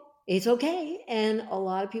legal, it's okay, and a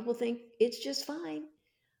lot of people think it's just fine.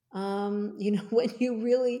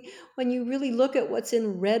 When you really look at what's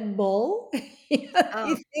in Red Bull, you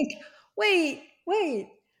Oh, think, wait,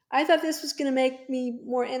 I thought this was going to make me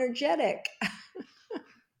more energetic.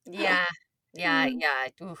 yeah. Yeah, Mm, yeah.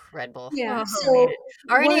 Ooh, Red Bull. yeah. Oh, man. So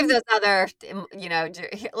Or any one, of those other,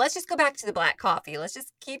 let's just go back to the black coffee. Let's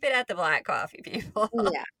just keep it at the black coffee, people.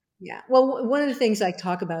 yeah, yeah. Well, one of the things I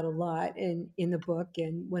talk about a lot in the book,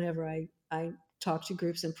 and whenever I talk to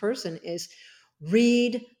groups in person, is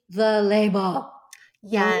read the label.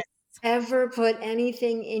 Don't Yes. ever put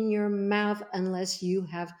anything in your mouth unless you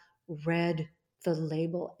have read the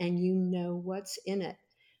label and you know what's in it.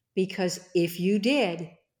 Because if you did,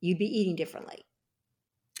 you'd be eating differently.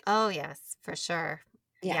 Oh, yes, for sure.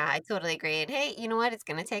 Yeah. Yeah, I totally agree. And hey, you know what? It's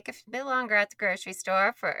gonna take a bit longer at the grocery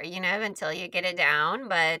store for, until you get it down,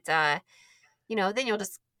 but, then you'll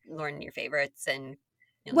just learn your favorites and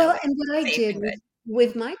you'll know Well, what's and what I safe did and good.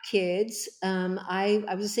 with my kids, I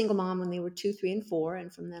was a single mom when they were 2, 3, and 4,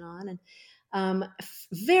 and from then on, and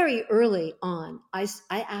very early on, I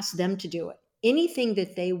asked them to do it. Anything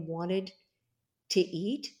that they wanted to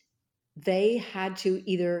eat, they had to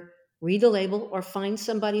either read the label or find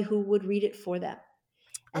somebody who would read it for them.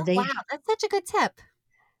 And Oh, wow, that's such a good tip.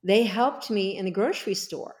 they helped me in the grocery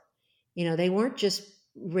store. They weren't just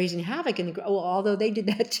raising havoc in although they did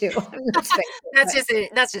that too. I'm not saying That's that, just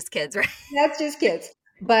that's just kids, right? that's just kids.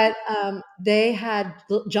 But they had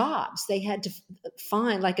jobs. They had to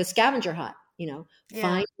find like a scavenger hunt.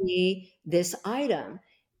 Yeah. Find me this item,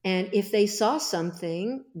 And if they saw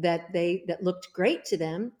something that looked great to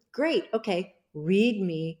them, great. Okay, read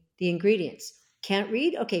me the ingredients. Can't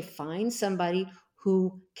read? Okay, find somebody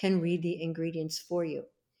who can read the ingredients for you.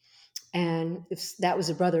 And if that was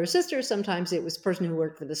a brother or sister, sometimes it was a person who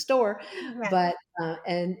worked for the store. Yeah. But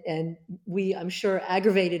and we, I'm sure,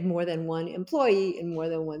 aggravated more than one employee in more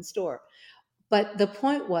than one store. But the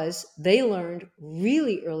point was, they learned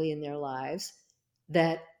really early in their lives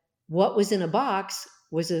that what was in a box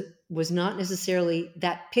was not necessarily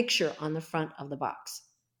that picture on the front of the box.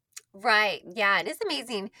 Right. Yeah, it is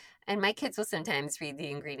amazing. And my kids will sometimes read the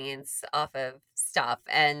ingredients off of stuff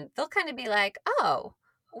and they'll kind of be like, oh,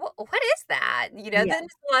 what is that? Then Yeah. there's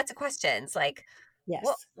lots of questions like,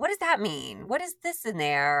 Yes. what does that mean? What is this in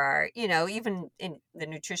there? Or, even in the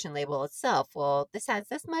nutrition label itself, well, this has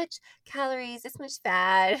this much calories, this much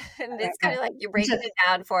fat. And Right. it's kind Right. of like you're And so, breaking it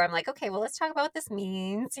down for 'em, like, okay, well, let's talk about what this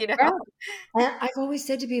means. right. And I've always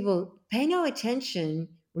said to people, pay no attention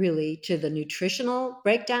really to the nutritional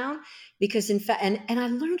breakdown, because in fact, and I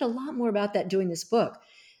learned a lot more about that doing this book.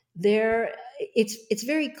 There, it's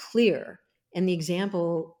very clear. And the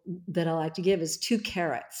example that I like to give is two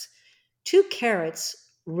carrots. Two carrots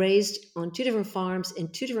raised on two different farms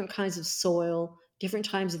in two different kinds of soil, different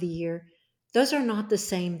times of the year. Those are not the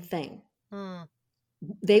same thing. Mm,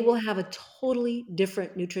 They will have a totally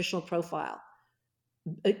different nutritional profile.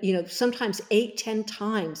 Sometimes 8, 10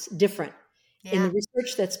 times different. In the yeah.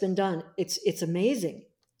 research that's been done, it's amazing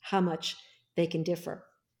how much they can differ.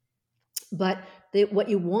 But what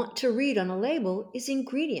you want to read on a label is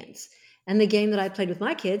ingredients. And the game that I played with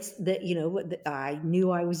my kids, I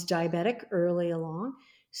knew I was diabetic early along,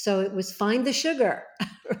 so it was find the sugar,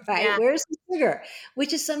 right? Yeah. Where's the sugar?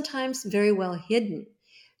 Which is sometimes very well hidden.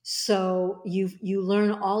 So you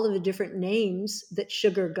learn all of the different names that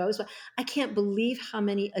sugar goes by. I can't believe how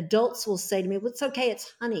many adults will say to me, "Well, it's okay,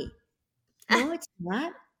 it's honey." No, it's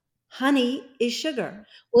not. Honey is sugar.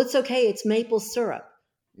 Well, it's okay, it's maple syrup.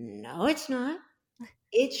 No, it's not.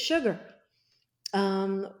 It's sugar.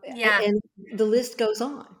 Yeah. And the list goes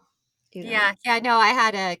on, you know. Yeah, yeah, no, I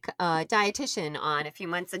had a dietitian on a few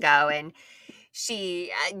months ago, and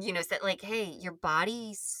she, said like, "Hey, your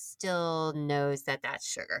body still knows that that's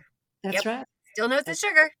sugar. That's Yep, right. still knows it's That's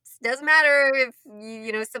sugar. Doesn't matter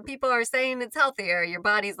if some people are saying it's healthier. Your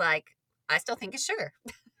body's like, I still think it's sugar."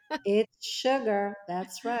 it's sugar.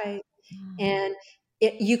 That's right. Mm. And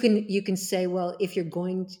you can say, well, if you're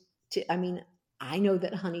going to, I mean, I know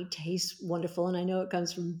that honey tastes wonderful, and I know it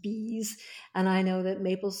comes from bees, and I know that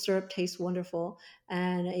maple syrup tastes wonderful,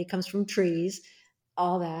 and it comes from trees,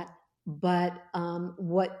 all that. But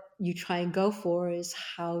what you try and go for is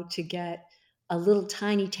how to get a little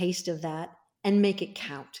tiny taste of that and make it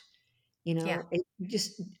count. Yeah,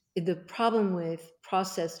 The problem with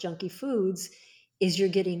processed junky foods is you're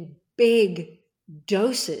getting big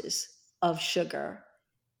doses of sugar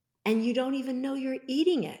and you don't even know you're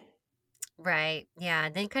eating it. right. Yeah,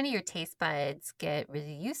 then kind of your taste buds get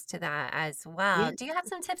really used to that as well. Yeah. Do you have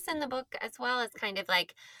some tips in the book as well as kind of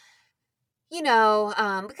like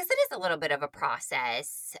because it is a little bit of a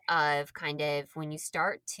process of kind of when you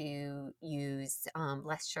start to use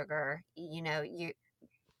less sugar,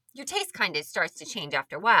 your taste kind of starts to change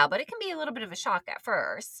after a while, but it can be a little bit of a shock at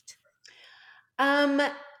first. Um,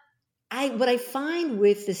 what I find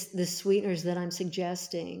with the sweeteners that I'm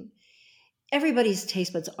suggesting, everybody's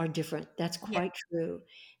taste buds are different. That's Yeah. quite true.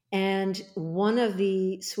 And one of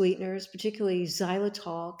the sweeteners, particularly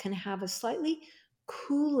xylitol, can have a slightly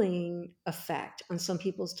cooling effect on some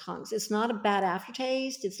people's tongues. It's not a bad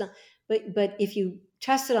aftertaste. It's not, but if you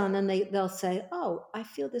test it on them, they'll say, "Oh, I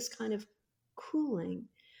feel this kind of cooling."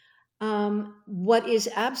 What is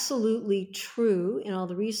absolutely true in all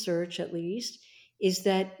the research, at least, is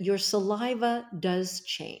that your saliva does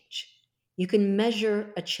change. You can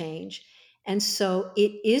measure a change. And so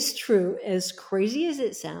it is true, as crazy as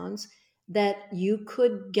it sounds, that you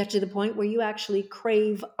could get to the point where you actually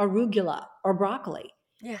crave arugula or broccoli.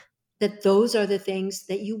 Yeah. That those are the things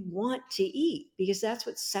that you want to eat because that's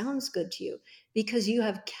what sounds good to you, because you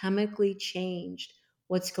have chemically changed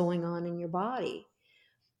what's going on in your body.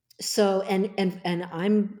 So and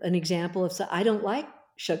I'm an example of, so I don't like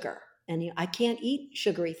sugar, and I can't eat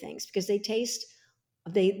sugary things because they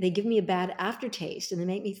give me a bad aftertaste and they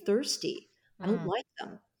make me thirsty. I don't Mm, like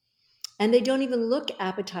them, and they don't even look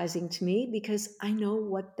appetizing to me because I know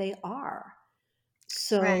what they are.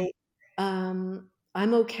 So right.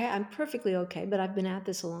 I'm okay. I'm perfectly okay, but I've been at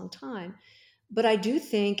this a long time. But I do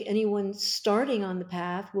think anyone starting on the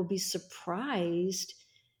path will be surprised.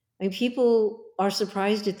 I mean, people are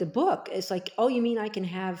surprised at the book. It's like, oh, you mean I can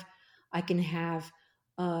have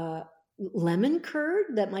uh, lemon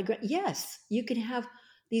curd that yes, you can have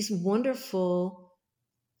these wonderful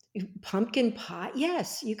pumpkin pie.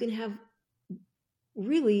 Yes, you can have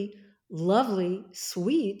really lovely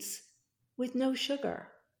sweets with no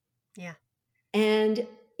sugar. Yeah. And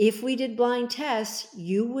if we did blind tests,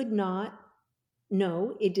 you would not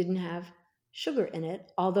know it didn't have sugar in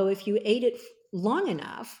it. Although if you ate it long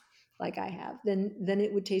enough, like I have, then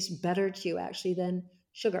it would taste better to you actually than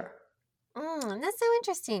sugar. That's so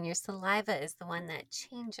interesting. Your saliva is the one that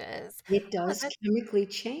changes. It Oh, does that's chemically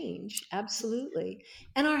change, absolutely.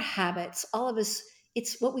 And our habits, all of us,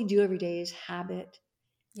 it's what we do every day is habit.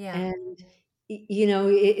 yeah. And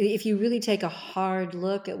if you really take a hard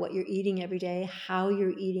look at what you're eating every day, how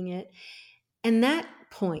you're eating it, and that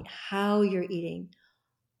point, how you're eating,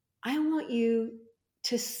 I want you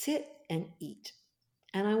to sit and eat.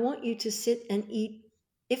 And I want you to sit and eat,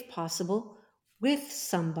 if possible, with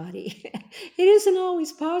somebody. It isn't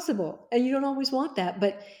always possible, and you don't always want that.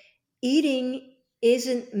 But eating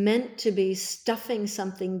isn't meant to be stuffing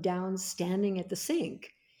something down standing at the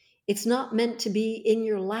sink. It's not meant to be in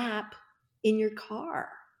your lap in your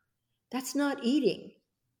car. That's not eating.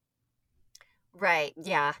 Right.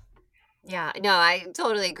 Yeah. Yeah. No, I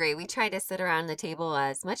totally agree. We try to sit around the table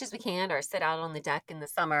as much as we can or sit out on the deck in the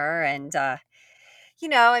summer. And,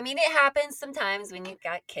 I mean, it happens sometimes when you've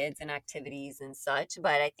got kids and activities and such.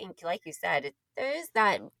 But I think, like you said, there is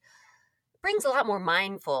that brings a lot more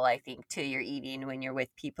mindful, I think, to your eating when you're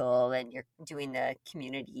with people and you're doing the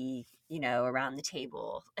community, around the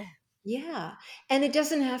table. Yeah. And it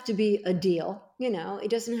doesn't have to be a deal, it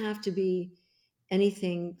doesn't have to be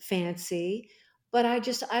anything fancy. But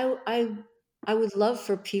I would love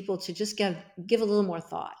for people to just give a little more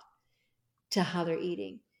thought to how they're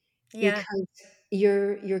eating, Yeah. because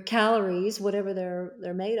your calories, whatever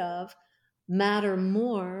they're made of, matter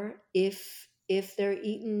more if they're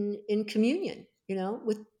eaten in communion,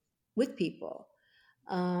 with people.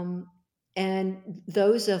 Um, and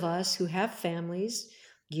those of us who have families,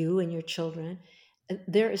 you and your children,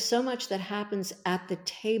 there is so much that happens at the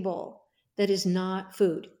table that is not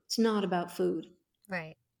food. It's not about food.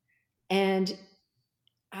 Right. And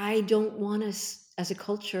I don't want us as a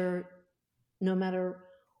culture, no matter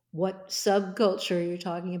what subculture you're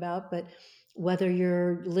talking about, but whether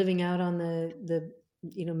you're living out on the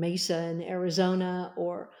mesa in Arizona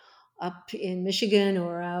or up in Michigan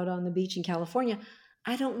or out on the beach in California,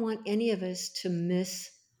 I don't want any of us to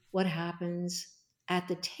miss what happens at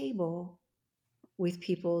the table with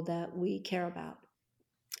people that we care about.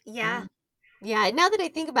 Yeah. Um, Yeah, now that I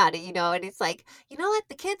think about it, and it's like, you know what?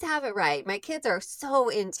 The kids have it right. My kids are so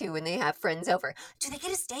into when they have friends over. Do they get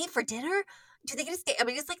to stay for dinner? Do they get to stay? I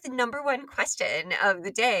mean, it's like the number one question of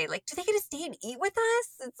the day. Like, do they get to stay and eat with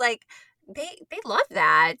us? It's like they love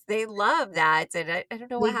that. They love that. And I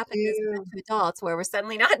don't know what we happened as we got do. to adults where we're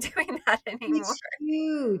suddenly not doing that anymore. It's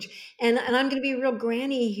huge. And I'm going to be real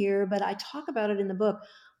granny here, but I talk about it in the book.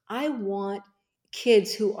 I want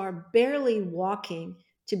kids who are barely walking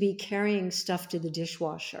to be carrying stuff to the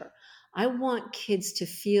dishwasher. I want kids to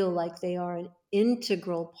feel like they are an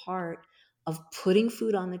integral part of putting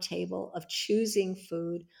food on the table, of choosing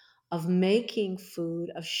food, of making food,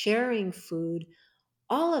 of sharing food.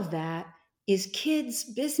 All of that is kids'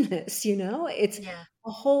 business, It's Yeah.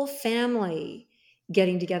 a whole family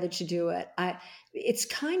getting together to do it. It's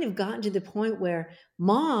kind of gotten to the point where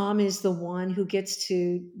mom is the one who gets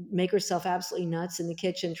to make herself absolutely nuts in the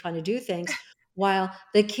kitchen trying to do things while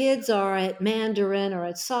the kids are at Mandarin or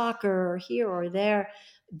at soccer or here or there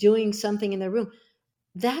doing something in their room.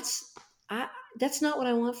 That's I, that's not what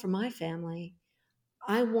I want for my family.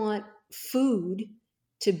 I want food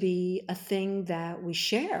to be a thing that we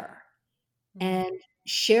share. Mhm. And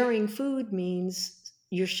sharing food means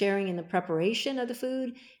you're sharing in the preparation of the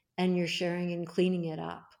food and you're sharing in cleaning it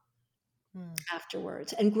up Mm.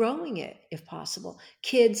 afterwards and growing it if possible.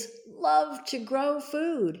 Kids love to grow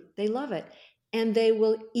food. They love it. And they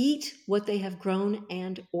will eat what they have grown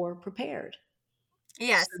and or prepared.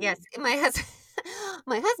 Yes, So yes. My husband,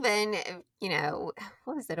 my husband,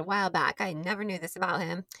 what was it a while back? I never knew this about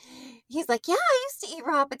him. He's like, yeah, I used to eat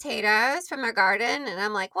raw potatoes from our garden, and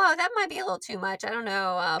I'm like, whoa, that might be a little too much. I don't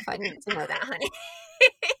know if I need to know that, honey.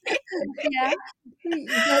 yeah,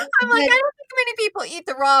 I'm like, but I don't think many people eat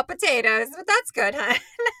the raw potatoes, but that's good, huh?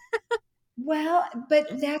 well, but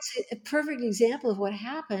that's a perfect example of what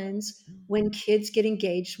happens when kids get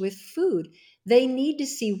engaged with food. They need to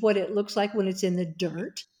see what it looks like when it's in the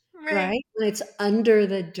dirt, Right. right? When it's under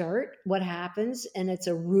the dirt, what happens, and it's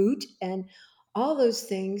a root, and all those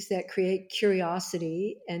things that create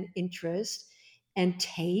curiosity and interest and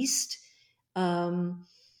taste. Um,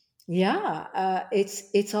 Yeah,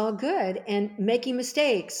 it's all good, and making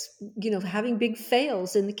mistakes, having big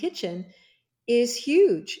fails in the kitchen is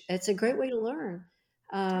huge. It's a great way to learn,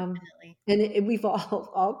 Definitely. and we've all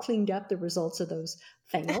all cleaned up the results of those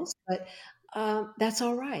fails, but that's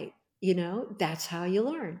all right. That's how you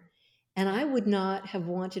learn. And Yeah. I would not have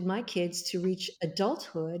wanted my kids to reach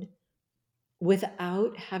adulthood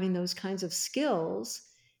without having those kinds of skills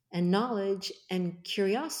and knowledge and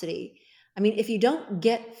curiosity. I mean, if you don't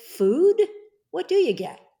get food, what do you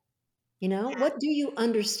get? Yeah. What do you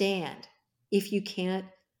understand if you can't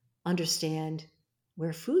understand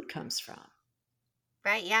where food comes from?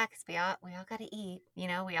 Right. Yeah. Because we all got to eat. We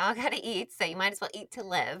all got to eat. So you might as well eat to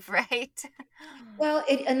live, right? Well,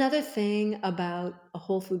 another thing about a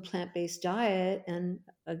whole food plant based diet, and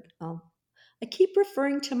I keep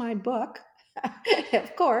referring to my book,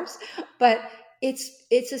 of course, but it's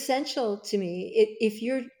essential to me.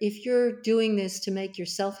 If you're doing this to make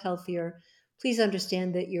yourself healthier, please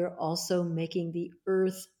understand that you're also making the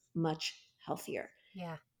earth much healthier.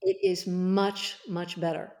 Yeah. It is much, much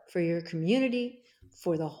better for your community,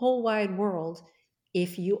 for the whole wide world,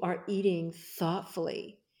 if you are eating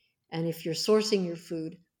thoughtfully and if you're sourcing your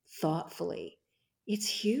food thoughtfully. It's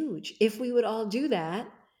huge. If we would all do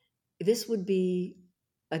that, this would be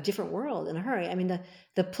a different world in a hurry. I mean,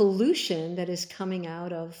 the pollution that is coming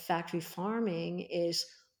out of factory farming is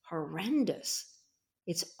horrendous.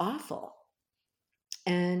 It's awful.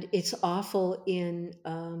 And it's awful in,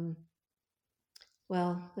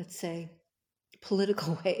 well, let's say,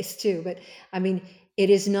 political ways too. But I mean, it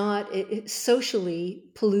is not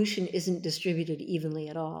socially, pollution isn't distributed evenly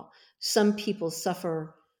at all. Some people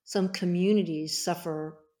suffer, some communities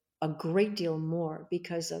suffer a great deal more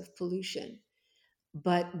because of pollution,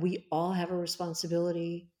 but we all have a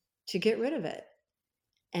responsibility to get rid of it.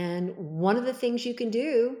 And one of the things you can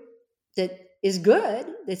do that is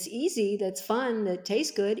good, that's easy, that's fun, that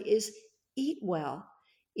tastes good is eat well.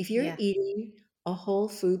 If you're Yeah. eating a whole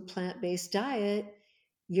food plant based diet,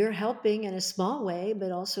 you're helping in a small way,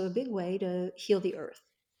 but also a big way to heal the earth.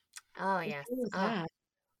 Oh, As yes. simple as Oh, that.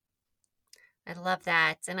 I love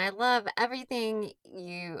that. And I love everything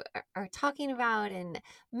you are talking about and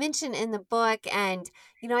mention in the book. And,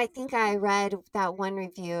 I think I read that one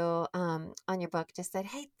review on your book just said,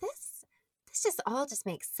 hey, this just all just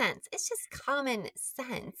makes sense. It's just common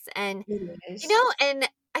sense. And, It is. and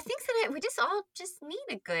I think that we just all just need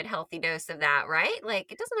a good healthy dose of that, right?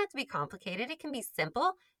 Like it doesn't have to be complicated. It can be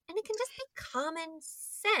simple and it can just be common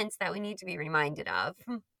sense that we need to be reminded of.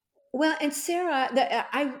 Well, and Sarah,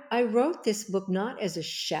 I wrote this book not as a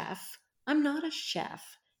chef. I'm not a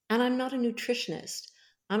chef, and I'm not a nutritionist.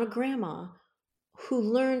 I'm a grandma who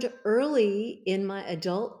learned early in my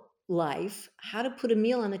adult life how to put a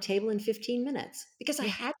meal on the table in 15 minutes because I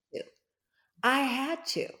Yeah. had to. I had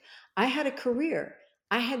to. I had a career.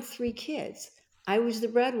 I had 3 kids. I was the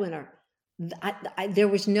breadwinner. There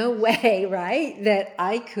was no way, right, that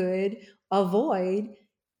I could avoid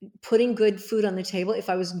putting good food on the table. If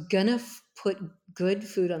I was gonna put good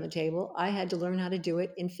food on the table, I had to learn how to do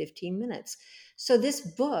it in 15 minutes. So this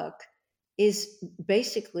book is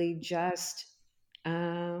basically just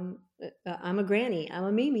I'm a granny, I'm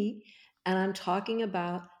a Mimi, and I'm talking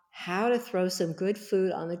about how to throw some good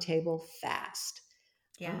food on the table fast.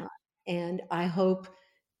 Yeah. Uh, and I hope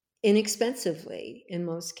inexpensively in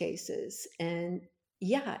most cases. And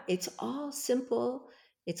yeah, it's all simple.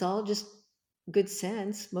 It's all just good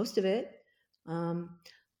sense, most of it. Um,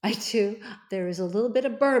 I do. There is a little bit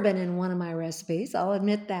of bourbon in one of my recipes. I'll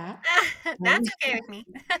admit that. Um, That's okay with me.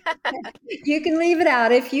 you can leave it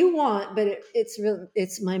out if you want, but it's real.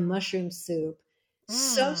 It's my mushroom soup.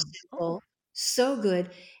 So Oh, simple, so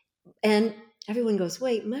good. And everyone goes,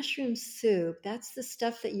 wait, mushroom soup, that's the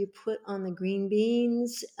stuff that you put on the green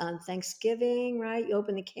beans on Thanksgiving, right? You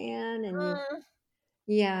open the can and mm,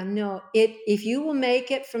 yeah, no, if you will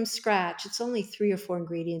make it from scratch, it's only 3 or 4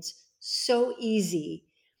 ingredients, so easy.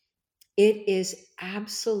 It is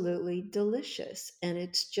absolutely delicious and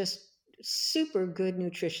it's just super good,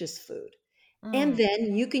 nutritious food. And mm,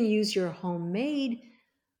 then you can use your homemade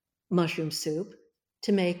mushroom soup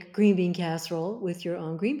to make green bean casserole with your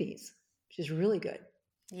own green beans, which is really good.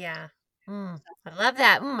 yeah. I love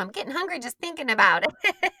that. I'm getting hungry just thinking about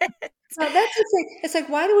it. Well, that's the thing. It's like,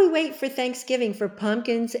 why do we wait for Thanksgiving for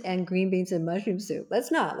pumpkins and green beans and mushroom soup?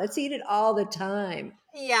 Let's not. Let's eat it all the time.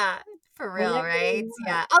 Yeah, for real, Whenever we right? want.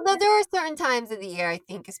 Yeah. Although there are certain times of the year, I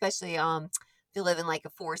think, especially if you live in like a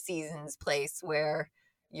Four Seasons place where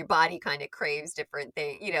your body kind of craves different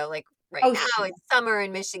things, like right Oh, now sure. it's summer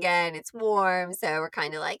in Michigan, it's warm, so we're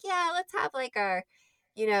kind of like, yeah, let's have like our,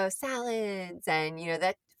 salads and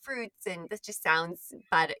that fruits, and this just sounds,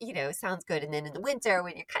 but sounds good. And then in the winter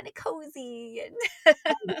when you're kind of cozy and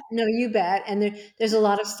No, you bet. And there's a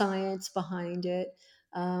lot of science behind it,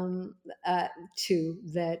 um, too.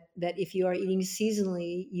 That if you are eating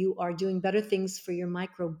seasonally, you are doing better things for your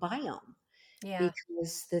microbiome, yeah,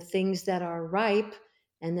 because the things that are ripe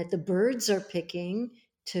and that the birds are picking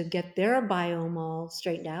to get their biome all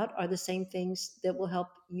straightened out are the same things that will help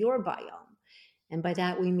your biome. And by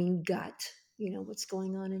that we mean gut. What's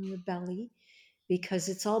going on in your belly, because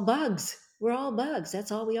it's all bugs. We're all bugs.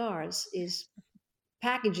 That's all we are, is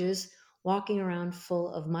packages walking around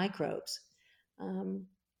full of microbes. Um,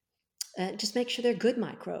 just make sure they're good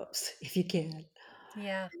microbes if you can.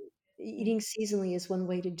 yeah. Eating seasonally is one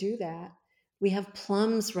way to do that. We have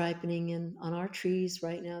plums ripening on our trees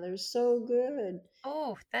right now. They're so good.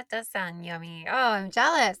 Oh, that does sound yummy. Oh, I'm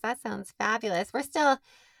jealous. That sounds fabulous. We're still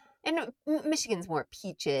in Michigan's more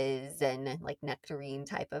peaches and like nectarine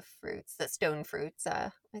type of fruits, the stone fruits.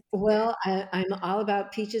 I think they're Well, I'm all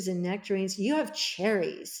about peaches and nectarines. You have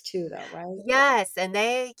cherries too, though, right? yes, and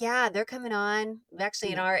they're coming on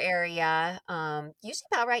actually in Yeah. our area. Usually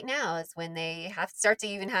about right now is when they have start to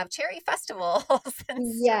even have cherry festivals and stuff.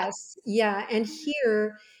 Yes, yeah, and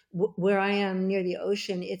here, where I am near the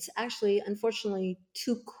ocean, it's actually unfortunately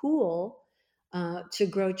too cool to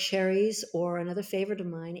grow cherries, or another favorite of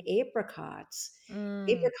mine, apricots. Mm.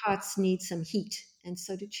 Apricots need some heat, and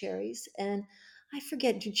so do cherries. And I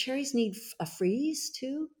forget, do cherries need a freeze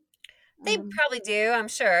too? They Um, probably do, I'm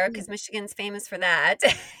sure, yeah. because Michigan's famous for that.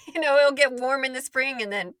 It'll get warm in the spring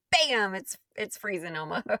and then bam, it's freezing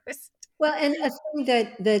almost. Well, and a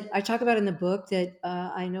thing that I talk about in the book that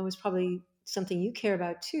I know is probably something you care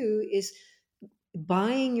about too is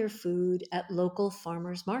buying your food at local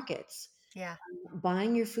farmers markets. Yeah.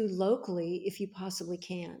 Buying your food locally if you possibly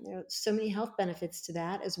can. There are so many health benefits to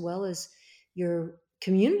that, as well as your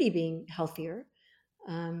community being healthier.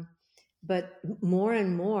 Um, but more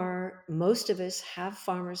and more, most of us have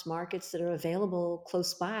farmers markets that are available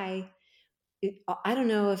close by. I don't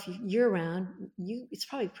know if you're around. It's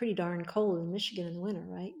probably pretty darn cold in Michigan in the winter,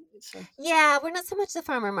 right? So Yeah, we're not so much the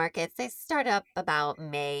farmer markets. They start up about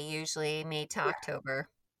May, usually May to yeah, October.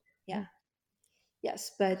 yeah.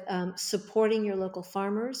 Yes, but supporting your local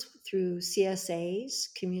farmers through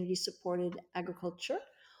CSAs, community supported agriculture,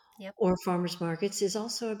 Yep. or farmers markets is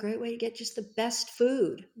also a great way to get just the best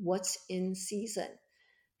food, what's in season.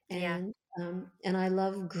 Yeah. And I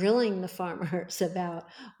love grilling the farmers about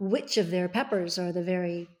which of their peppers are the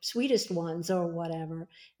very sweetest ones or whatever,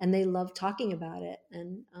 and they love talking about it.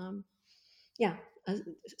 And yeah, uh,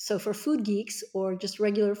 so for food geeks or just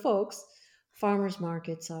regular folks, farmers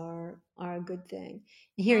markets are a good thing.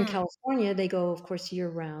 Here in Mm. California, they go, of course, year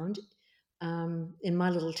round. In my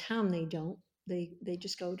little town, they don't. They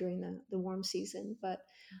just go during the warm season. But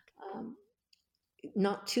um,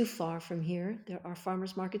 not too far from here, there are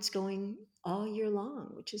farmers markets going all year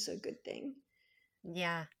long, which is a good thing.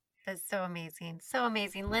 Yeah. That's so amazing. So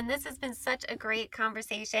amazing. Lynn, this has been such a great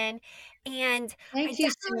conversation. And I Thank you,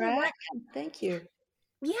 definitely Sarah. want, Thank you.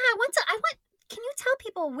 yeah, can you tell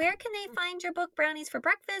people where can they find your book, Brownies for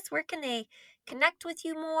Breakfast? Where can they connect with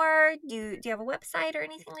you more? Do you have a website or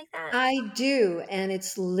anything like that? I do, and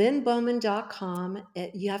it's lynnbowman.com.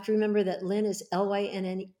 You have to remember that Lynn is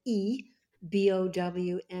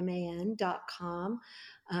LYNNEBOWMAN.com.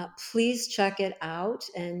 Please check it out,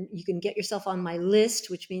 and you can get yourself on my list,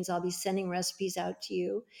 which means I'll be sending recipes out to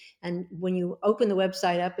you. And when you open the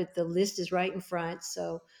website up, the list is right in front.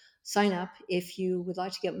 So sign up if you would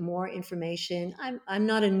like to get more information. I'm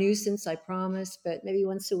not a nuisance, I promise, but maybe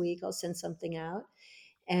once a week I'll send something out,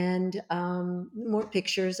 and more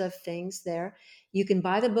pictures of things there. You can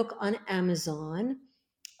buy the book on Amazon.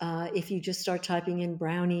 If you just start typing in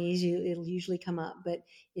brownies, it'll usually come up. But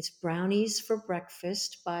it's Brownies for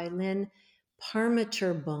Breakfast by Lynn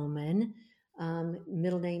Parmiter Bowman,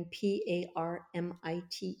 middle name Parmiter.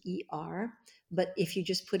 But if you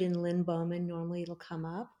just put in Lynn Bowman, normally it'll come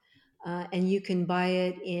up. And you can buy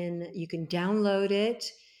it you can download it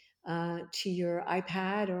to your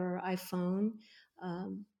iPad or iPhone,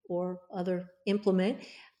 or other implement.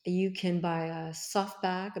 You can buy a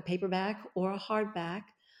softback, a paperback, or a hardback.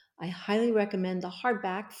 I highly recommend the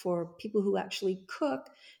hardback for people who actually cook,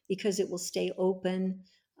 because it will stay open.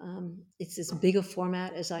 It's as big a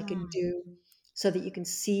format as I could Mm. do, so that you can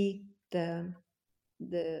see the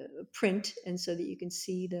print, and so that you can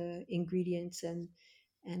see the ingredients and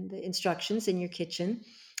the instructions in your kitchen.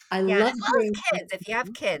 I Yeah, love as well hearing as from kids. If you have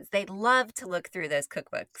people. kids, they'd love to look through those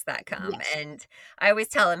cookbooks that come. Yes. And I always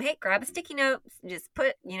tell them, hey, grab a sticky note, just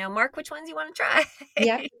put, mark which ones you want to try.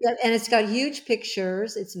 Yep, yep, and it's got huge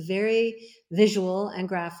pictures. It's very visual and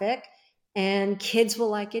graphic, and kids will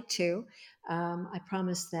like it too. I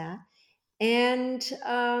promise that. And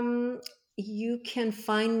you can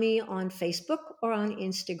find me on Facebook or on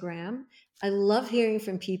Instagram. I love hearing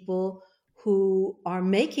from people who are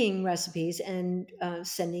making recipes and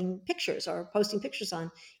sending pictures or posting pictures on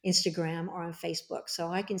Instagram or on Facebook so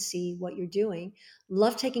I can see what you're doing.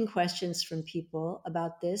 Love taking questions from people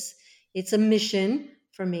about this. It's a mission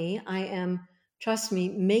for me. I am, trust me,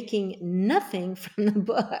 making nothing from the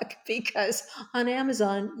book because on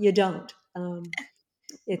Amazon you don't.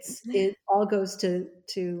 It all goes to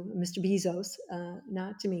Mr. Bezos,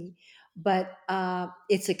 not to me. But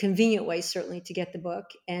it's a convenient way, certainly, to get the book.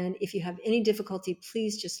 And if you have any difficulty,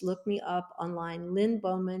 please just look me up online,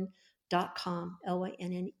 lynnebowman.com,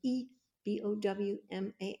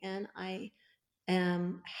 LYNNEBOWMAN. I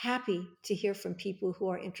am happy to hear from people who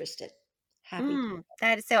are interested. Happy.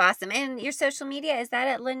 That is so awesome. And your social media, is that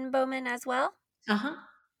at Lynn Bowman as well? Uh huh.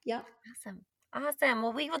 Yep. Awesome. Awesome.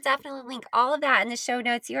 Well, we will definitely link all of that in the show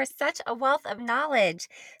notes. You are such a wealth of knowledge.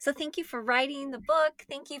 So thank you for writing the book.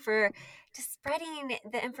 Thank you for just spreading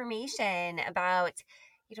the information about,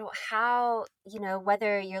 how,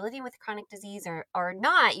 whether you're living with chronic disease or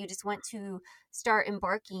not, you just want to start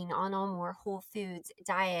embarking on a more whole foods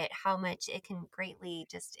diet, how much it can greatly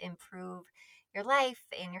just improve your life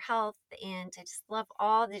and your health, and to just love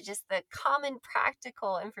all the common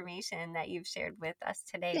practical information that you've shared with us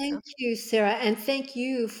today. So Thank you, Sarah. And thank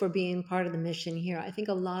you for being part of the mission here. I think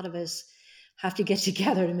a lot of us have to get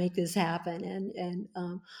together to make this happen. And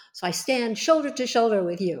so I stand shoulder to shoulder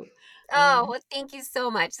with you. oh, well, thank you so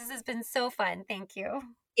much. This has been so fun. Thank you.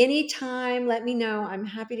 Anytime, let me know. I'm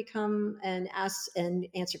happy to come and ask and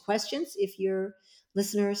answer questions. If your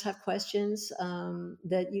listeners have questions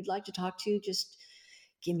that you'd like to talk to, just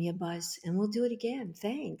give me a buzz and we'll do it again.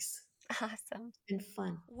 Thanks. Awesome. It's been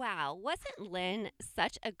fun. Wow, wasn't Lynn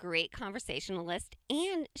such a great conversationalist?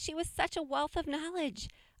 And she was such a wealth of knowledge.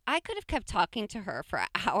 I could have kept talking to her for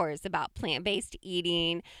hours about plant based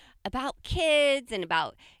eating, about kids, and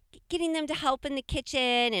about getting them to help in the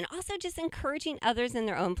kitchen, and also just encouraging others in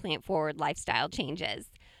their own plant forward lifestyle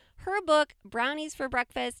changes. Her book, Brownies for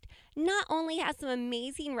Breakfast, not only has some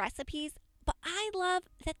amazing recipes, but I love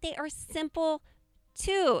that they are simple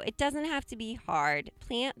too. It doesn't have to be hard.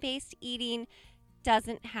 Plant based eating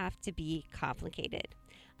doesn't have to be complicated.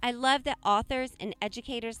 I love that authors and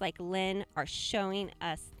educators like Lynn are showing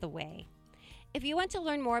us the way. If you want to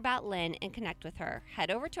learn more about Lynn and connect with her, head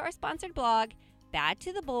over to our sponsored blog,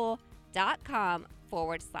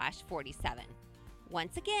 badtothebull.com/47.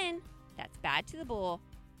 Once again, that's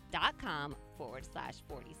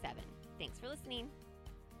badtothebull.com/47. Thanks for listening.